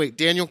 Wait,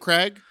 Daniel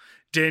Craig?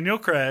 Daniel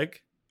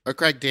Craig. Or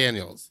Craig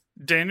Daniels?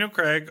 Daniel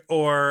Craig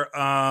or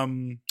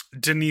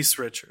Denise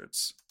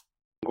Richards.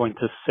 I'm going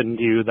to send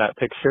you that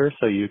picture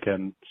so you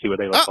can see what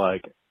they look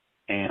like.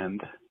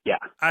 And yeah,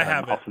 I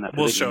have I'll it. send that to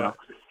We'll the show email.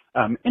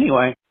 it.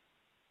 Anyway,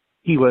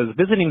 he was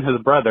visiting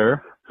his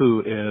brother who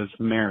is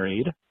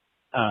married.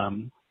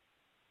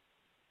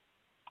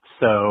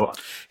 So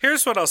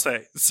here's what I'll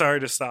say. Sorry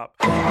to stop.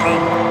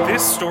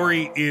 This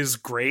story is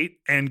great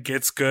and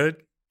gets good,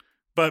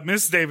 but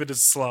Miss David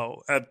is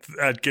slow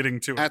at getting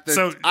to it.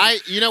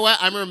 You know what?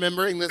 I'm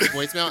remembering this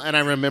voicemail and I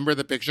remember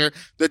the picture.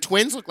 The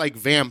twins look like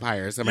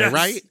vampires. Am I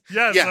right?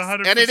 Yes,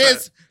 100%. And it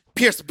is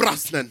Pierce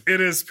Brosnan.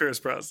 It is Pierce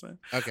Brosnan.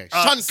 Okay.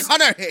 Sean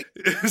Connery.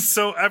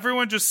 So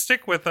everyone just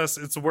stick with us.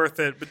 It's worth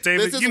it. But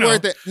David, this is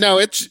worth it. No,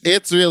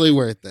 it's really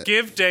worth it.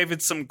 Give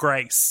David some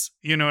grace.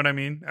 You know what I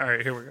mean? All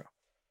right, here we go.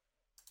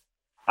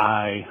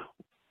 I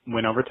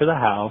went over to the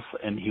house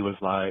and he was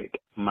like,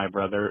 my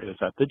brother is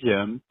at the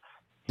gym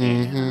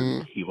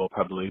and he will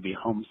probably be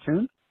home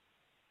soon.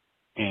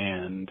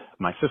 And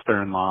my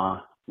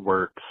sister-in-law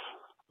works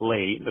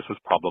late. This was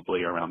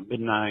probably around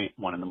midnight,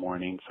 1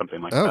 a.m,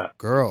 something like that. Oh,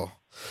 girl.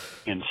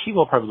 And she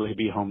will probably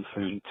be home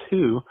soon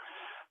too,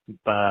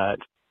 but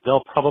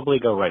they'll probably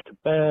go right to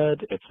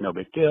bed. It's no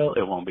big deal.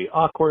 It won't be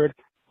awkward.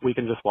 We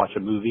can just watch a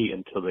movie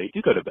until they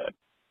do go to bed.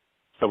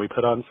 So we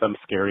put on some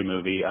scary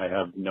movie. I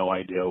have no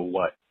idea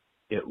what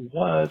it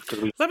was.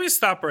 Let me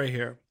stop right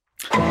here.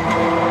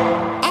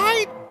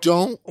 I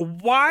don't.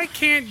 Why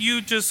can't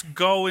you just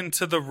go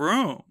into the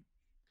room?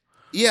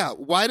 Yeah,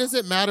 why does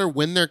it matter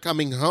when they're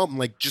coming home?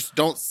 Like, just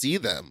don't see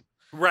them.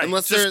 Right.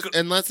 Unless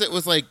it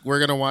was like, we're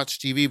going to watch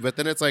TV, but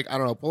then it's like, I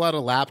don't know, pull out a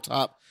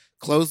laptop,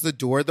 close the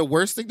door. The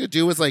worst thing to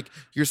do is like,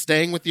 you're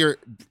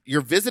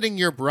visiting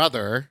your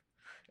brother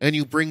and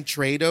you bring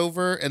Trade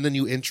over and then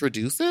you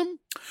introduce him?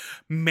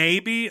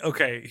 Maybe,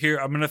 okay, here,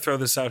 I'm going to throw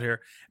this out here.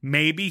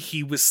 Maybe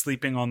he was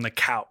sleeping on the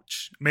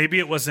couch. Maybe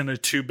it wasn't a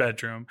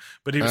 2-bedroom,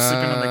 but he was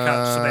sleeping on the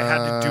couch. So they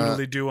had to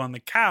doodly-do on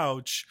the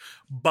couch,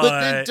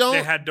 but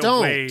they had to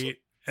wait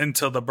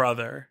until the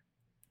brother.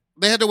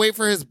 They had to wait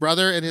for his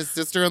brother and his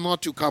sister-in-law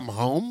to come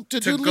home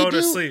to go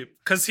to sleep.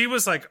 Because he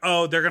was like,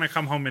 oh, they're going to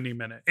come home any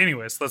minute.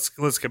 Anyways, let's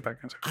get back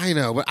into it. I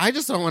know, but I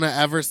just don't want to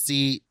ever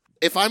see...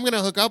 If I'm going to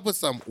hook up with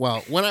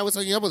when I was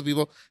hooking up with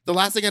people, the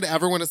last thing I'd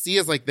ever want to see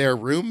is like their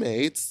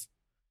roommates.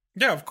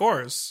 Yeah, of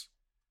course.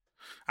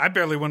 I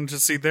barely wanted to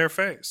see their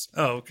face.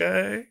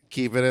 Okay.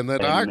 Keep it in the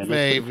dark,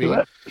 baby.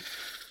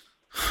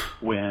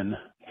 When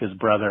his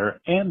brother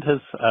and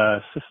his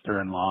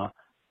sister-in-law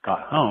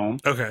got home.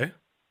 Okay.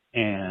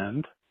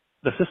 And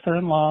the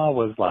sister-in-law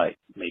was like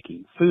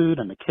making food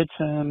in the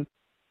kitchen.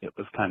 It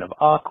was kind of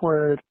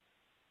awkward.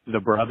 The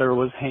brother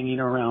was hanging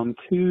around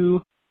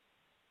too.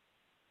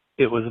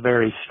 It was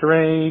very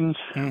strange.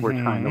 Mm-hmm. We're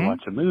trying to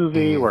watch a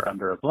movie. We're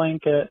under a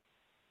blanket.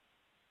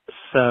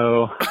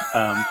 So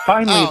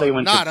finally they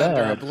went to bed. Not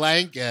under a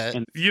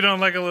blanket. You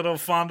don't like a little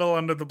fondle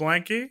under the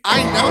blankie?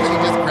 I know that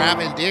you're just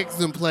grabbing dicks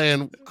and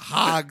playing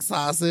hog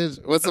sausage.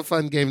 What's a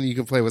fun game that you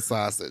can play with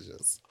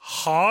sausages?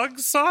 Hog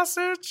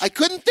sausage? I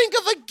couldn't think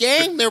of a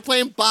game. They were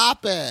playing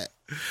Bop It.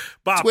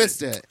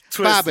 Twist it.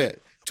 Bop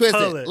it. Twist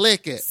it.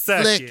 Lick it.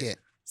 Flick it.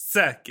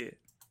 Suck it.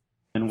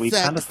 And we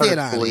kind of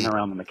started fooling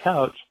around on the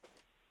couch.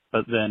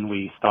 But then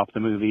we stopped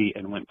the movie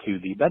and went to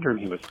the bedroom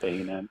he was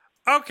staying in.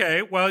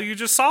 Okay, well, you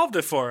just solved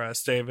it for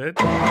us, David.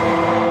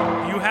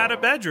 You had a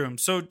bedroom,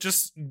 so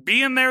just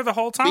be in there the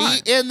whole time.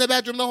 Be in the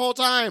bedroom the whole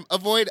time.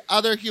 Avoid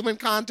other human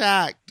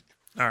contact.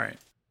 All right.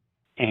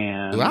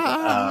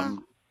 and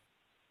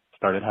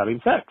started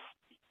having sex.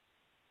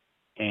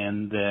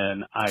 And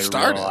then I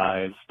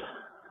realized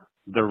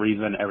the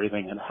reason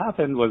everything had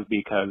happened was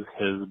because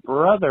his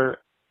brother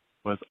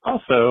was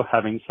also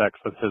having sex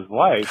with his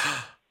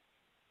wife,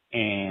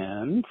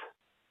 and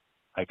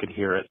I could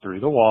hear it through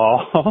the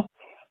wall.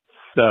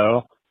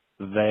 So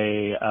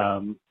they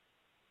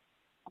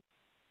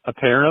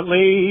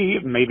apparently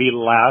maybe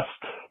last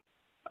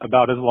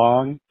about as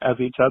long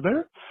as each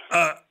other.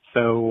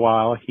 So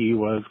while he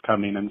was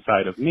coming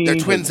inside of me, they're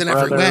twins his in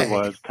every brother way.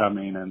 was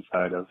coming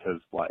inside of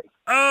his wife.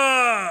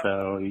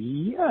 So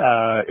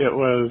yeah, it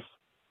was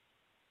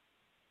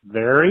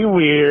very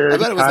weird. I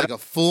bet it was like a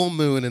full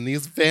moon, and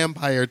these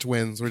vampire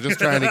twins were just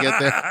trying to get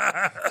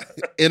their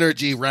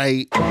energy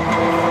right.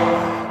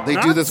 They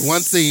do this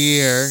once a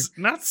year.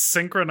 Not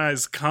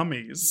synchronized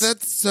cummies.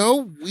 That's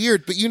so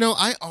weird. But,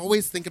 I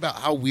always think about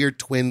how weird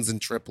twins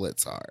and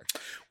triplets are.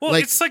 Well,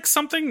 it's like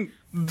something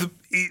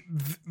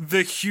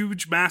the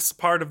huge mass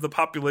part of the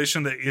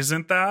population that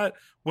isn't that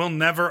will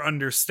never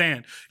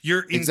understand.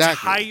 Your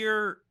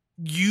entire,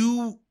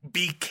 you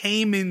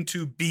became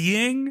into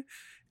being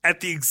at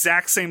the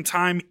exact same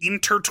time,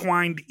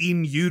 intertwined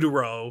in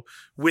utero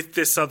with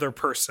this other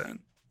person.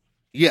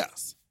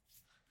 Yes.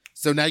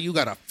 So now you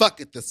gotta fuck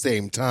at the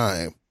same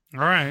time. All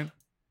right.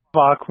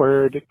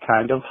 Awkward,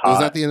 kind of hot. Was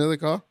that the end of the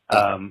call?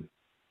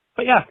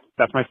 But yeah,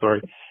 that's my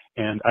story.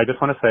 And I just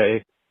want to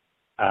say,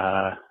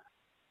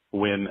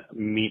 when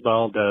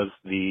Meatball does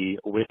the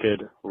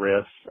Wicked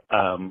riff,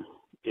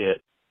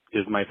 it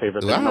is my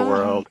favorite thing in the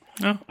world.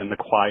 Oh. And the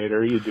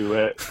quieter you do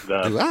it,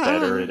 the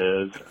better it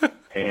is.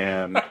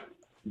 And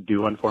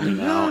do one for me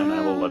now, and I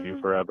will love you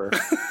forever.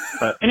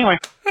 But anyway,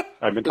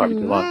 I've been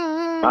talking too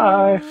long.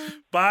 Bye.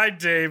 Bye,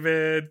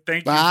 David.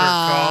 Thank you for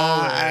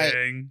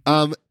calling.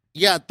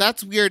 Yeah,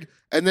 that's weird.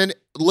 And then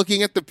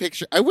looking at the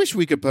picture, I wish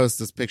we could post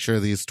this picture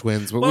of these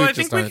twins, but Well, we I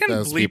just think we aren't can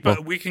those bleep people.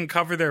 it. We can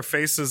cover their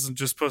faces and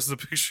just post a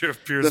picture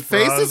of Pierce The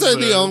faces are the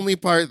Brosnan. only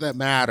part that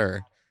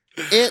matter.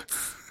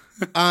 It's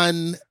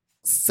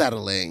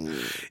unsettling.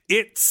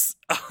 It's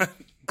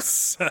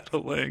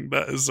unsettling.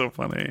 That is so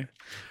funny.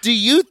 Do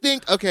you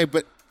think, okay,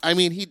 but I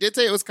mean, he did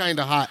say it was kind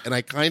of hot, and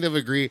I kind of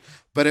agree,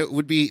 but it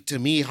would be, to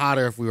me,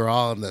 hotter if we were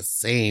all in the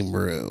same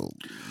room.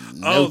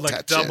 No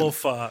like touching. double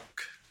fuck.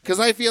 Because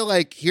I feel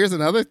like, here's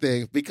another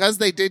thing, because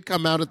they did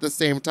come out at the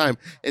same time,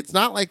 it's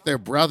not like they're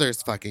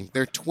brothers fucking,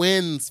 they're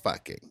twins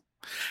fucking.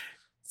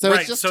 So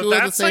it's just two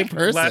of the same like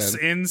person. Less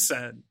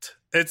incest.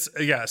 It's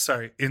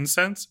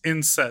incense,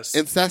 incest.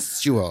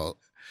 Incestual.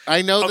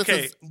 I know this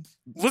is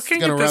looking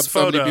going at to rub this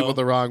so photo, many people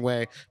the wrong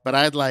way, but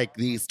I'd like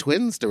these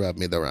twins to rub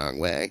me the wrong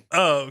way.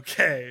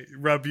 Okay,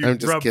 rub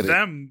kidding.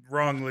 them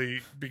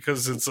wrongly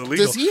because it's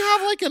illegal. Does he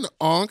have like an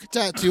Ankh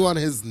tattoo on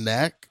his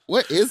neck?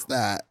 What is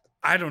that?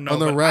 I don't know. On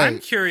the but right. I'm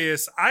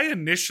curious. I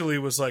initially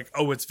was like,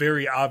 oh, it's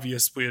very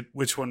obvious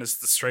which one is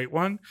the straight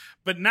one.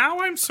 But now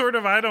I'm sort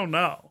of, I don't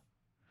know.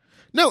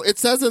 No, it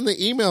says in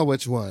the email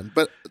which one,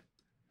 but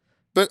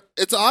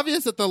it's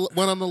obvious that the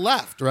one on the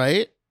left,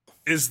 right?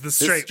 Is the It's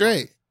straight.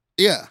 straight.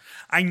 Yeah.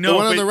 I know. The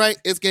one on but the right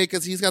is gay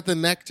because he's got the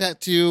neck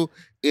tattoo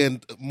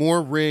and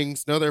more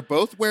rings. No, they're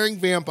both wearing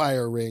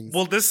vampire rings.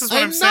 Well, this is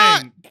what I'm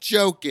not saying.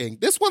 joking.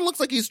 This one looks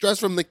like he's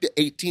dressed from like the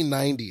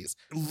 1890s.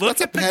 Look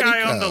That's a at the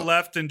guy on the petticoat.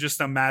 left and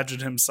just imagine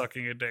him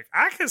sucking a dick.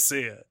 I can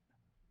see it.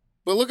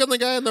 But look at the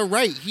guy on the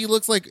right. He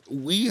looks like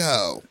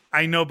WeHo.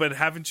 I know, but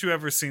haven't you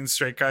ever seen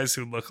straight guys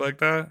who look like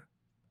that?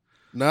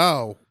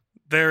 No.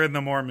 They're in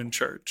the Mormon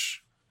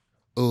church.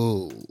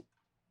 Ooh.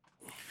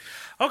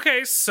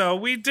 Okay, so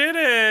we did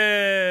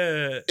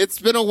it. It's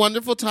been a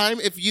wonderful time.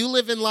 If you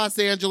live in Los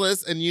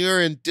Angeles and you're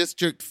in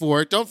District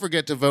 4, don't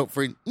forget to vote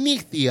for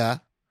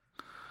Nithya.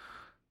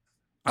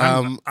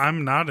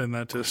 I'm not in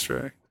that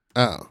district.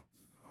 Oh.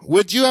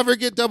 Would you ever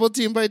get double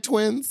teamed by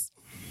twins?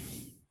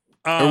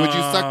 Or would you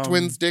suck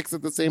twins' dicks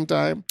at the same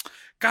time?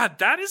 God,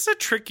 that is a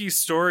tricky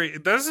story.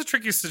 That is a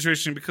tricky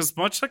situation because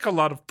much like a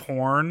lot of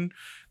porn,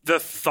 the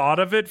thought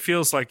of it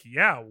feels like,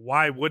 yeah,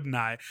 why wouldn't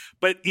I?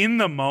 But in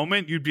the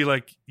moment, you'd be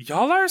like,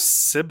 y'all are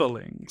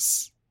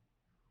siblings.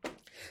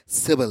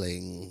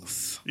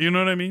 Siblings. You know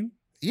what I mean?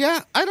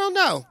 Yeah, I don't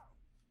know.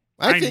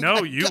 I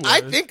know you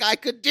I would. think I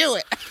could do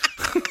it.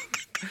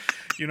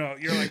 You know,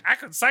 you're like, I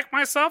could psych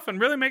myself and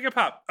really make it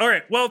pop. All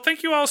right. Well,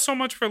 thank you all so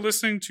much for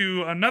listening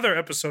to another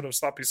episode of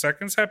Sloppy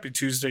Seconds. Happy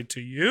Tuesday to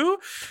you.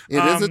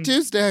 It is a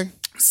Tuesday.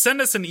 Send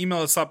us an email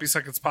at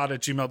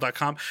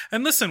sloppysecondspod@gmail.com.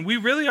 And listen, we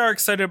really are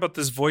excited about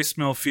this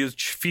voicemail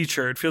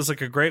feature. It feels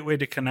like a great way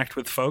to connect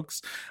with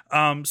folks.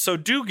 So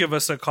do give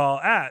us a call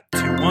at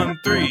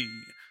 213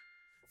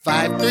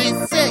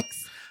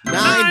 536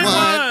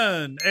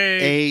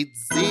 9180.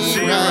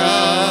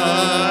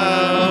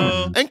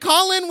 And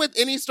call in with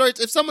any stories.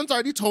 If someone's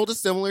already told a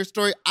similar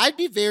story, I'd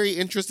be very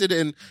interested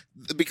in,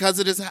 because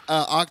it is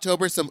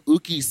October, some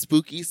ooky,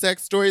 spooky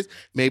sex stories.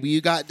 Maybe you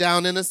got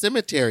down in a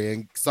cemetery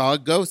and saw a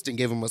ghost and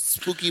gave him a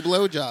spooky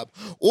blowjob.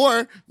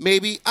 Or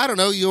maybe, I don't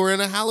know, you were in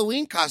a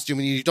Halloween costume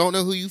and you don't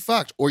know who you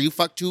fucked. Or you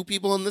fucked two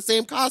people in the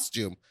same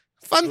costume.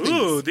 Fun things.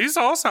 Ooh, these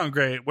all sound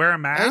great. Wear a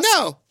mask. I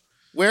know.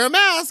 Wear a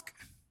mask.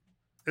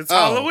 It's Oh.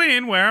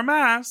 Halloween. Wear a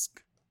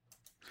mask.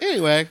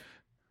 Anyway,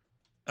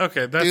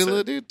 Okay, that's doodle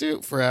it. doo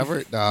doo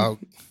forever dog.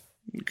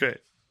 Okay.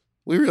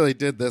 We really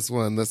did this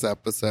one this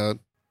episode.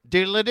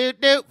 Doodle doo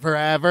doo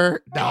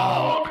forever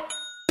dog.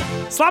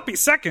 Sloppy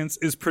Seconds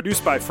is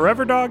produced by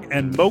Forever Dog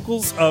and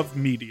Moguls of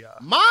Media.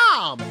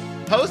 Mom!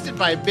 Hosted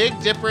by Big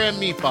Dipper and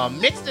Meatball.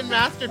 Mixed and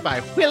mastered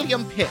by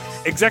William Pitts.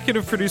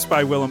 Executive produced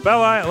by Willem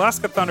Belli,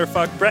 Alaska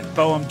Thunderfuck, Brett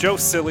Boehm, Joe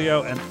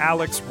Cilio, and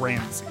Alex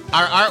Ramsey.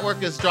 Our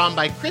artwork is drawn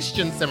by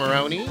Christian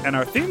Cimarroni. And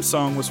our theme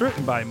song was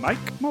written by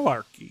Mike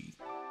Malarkey.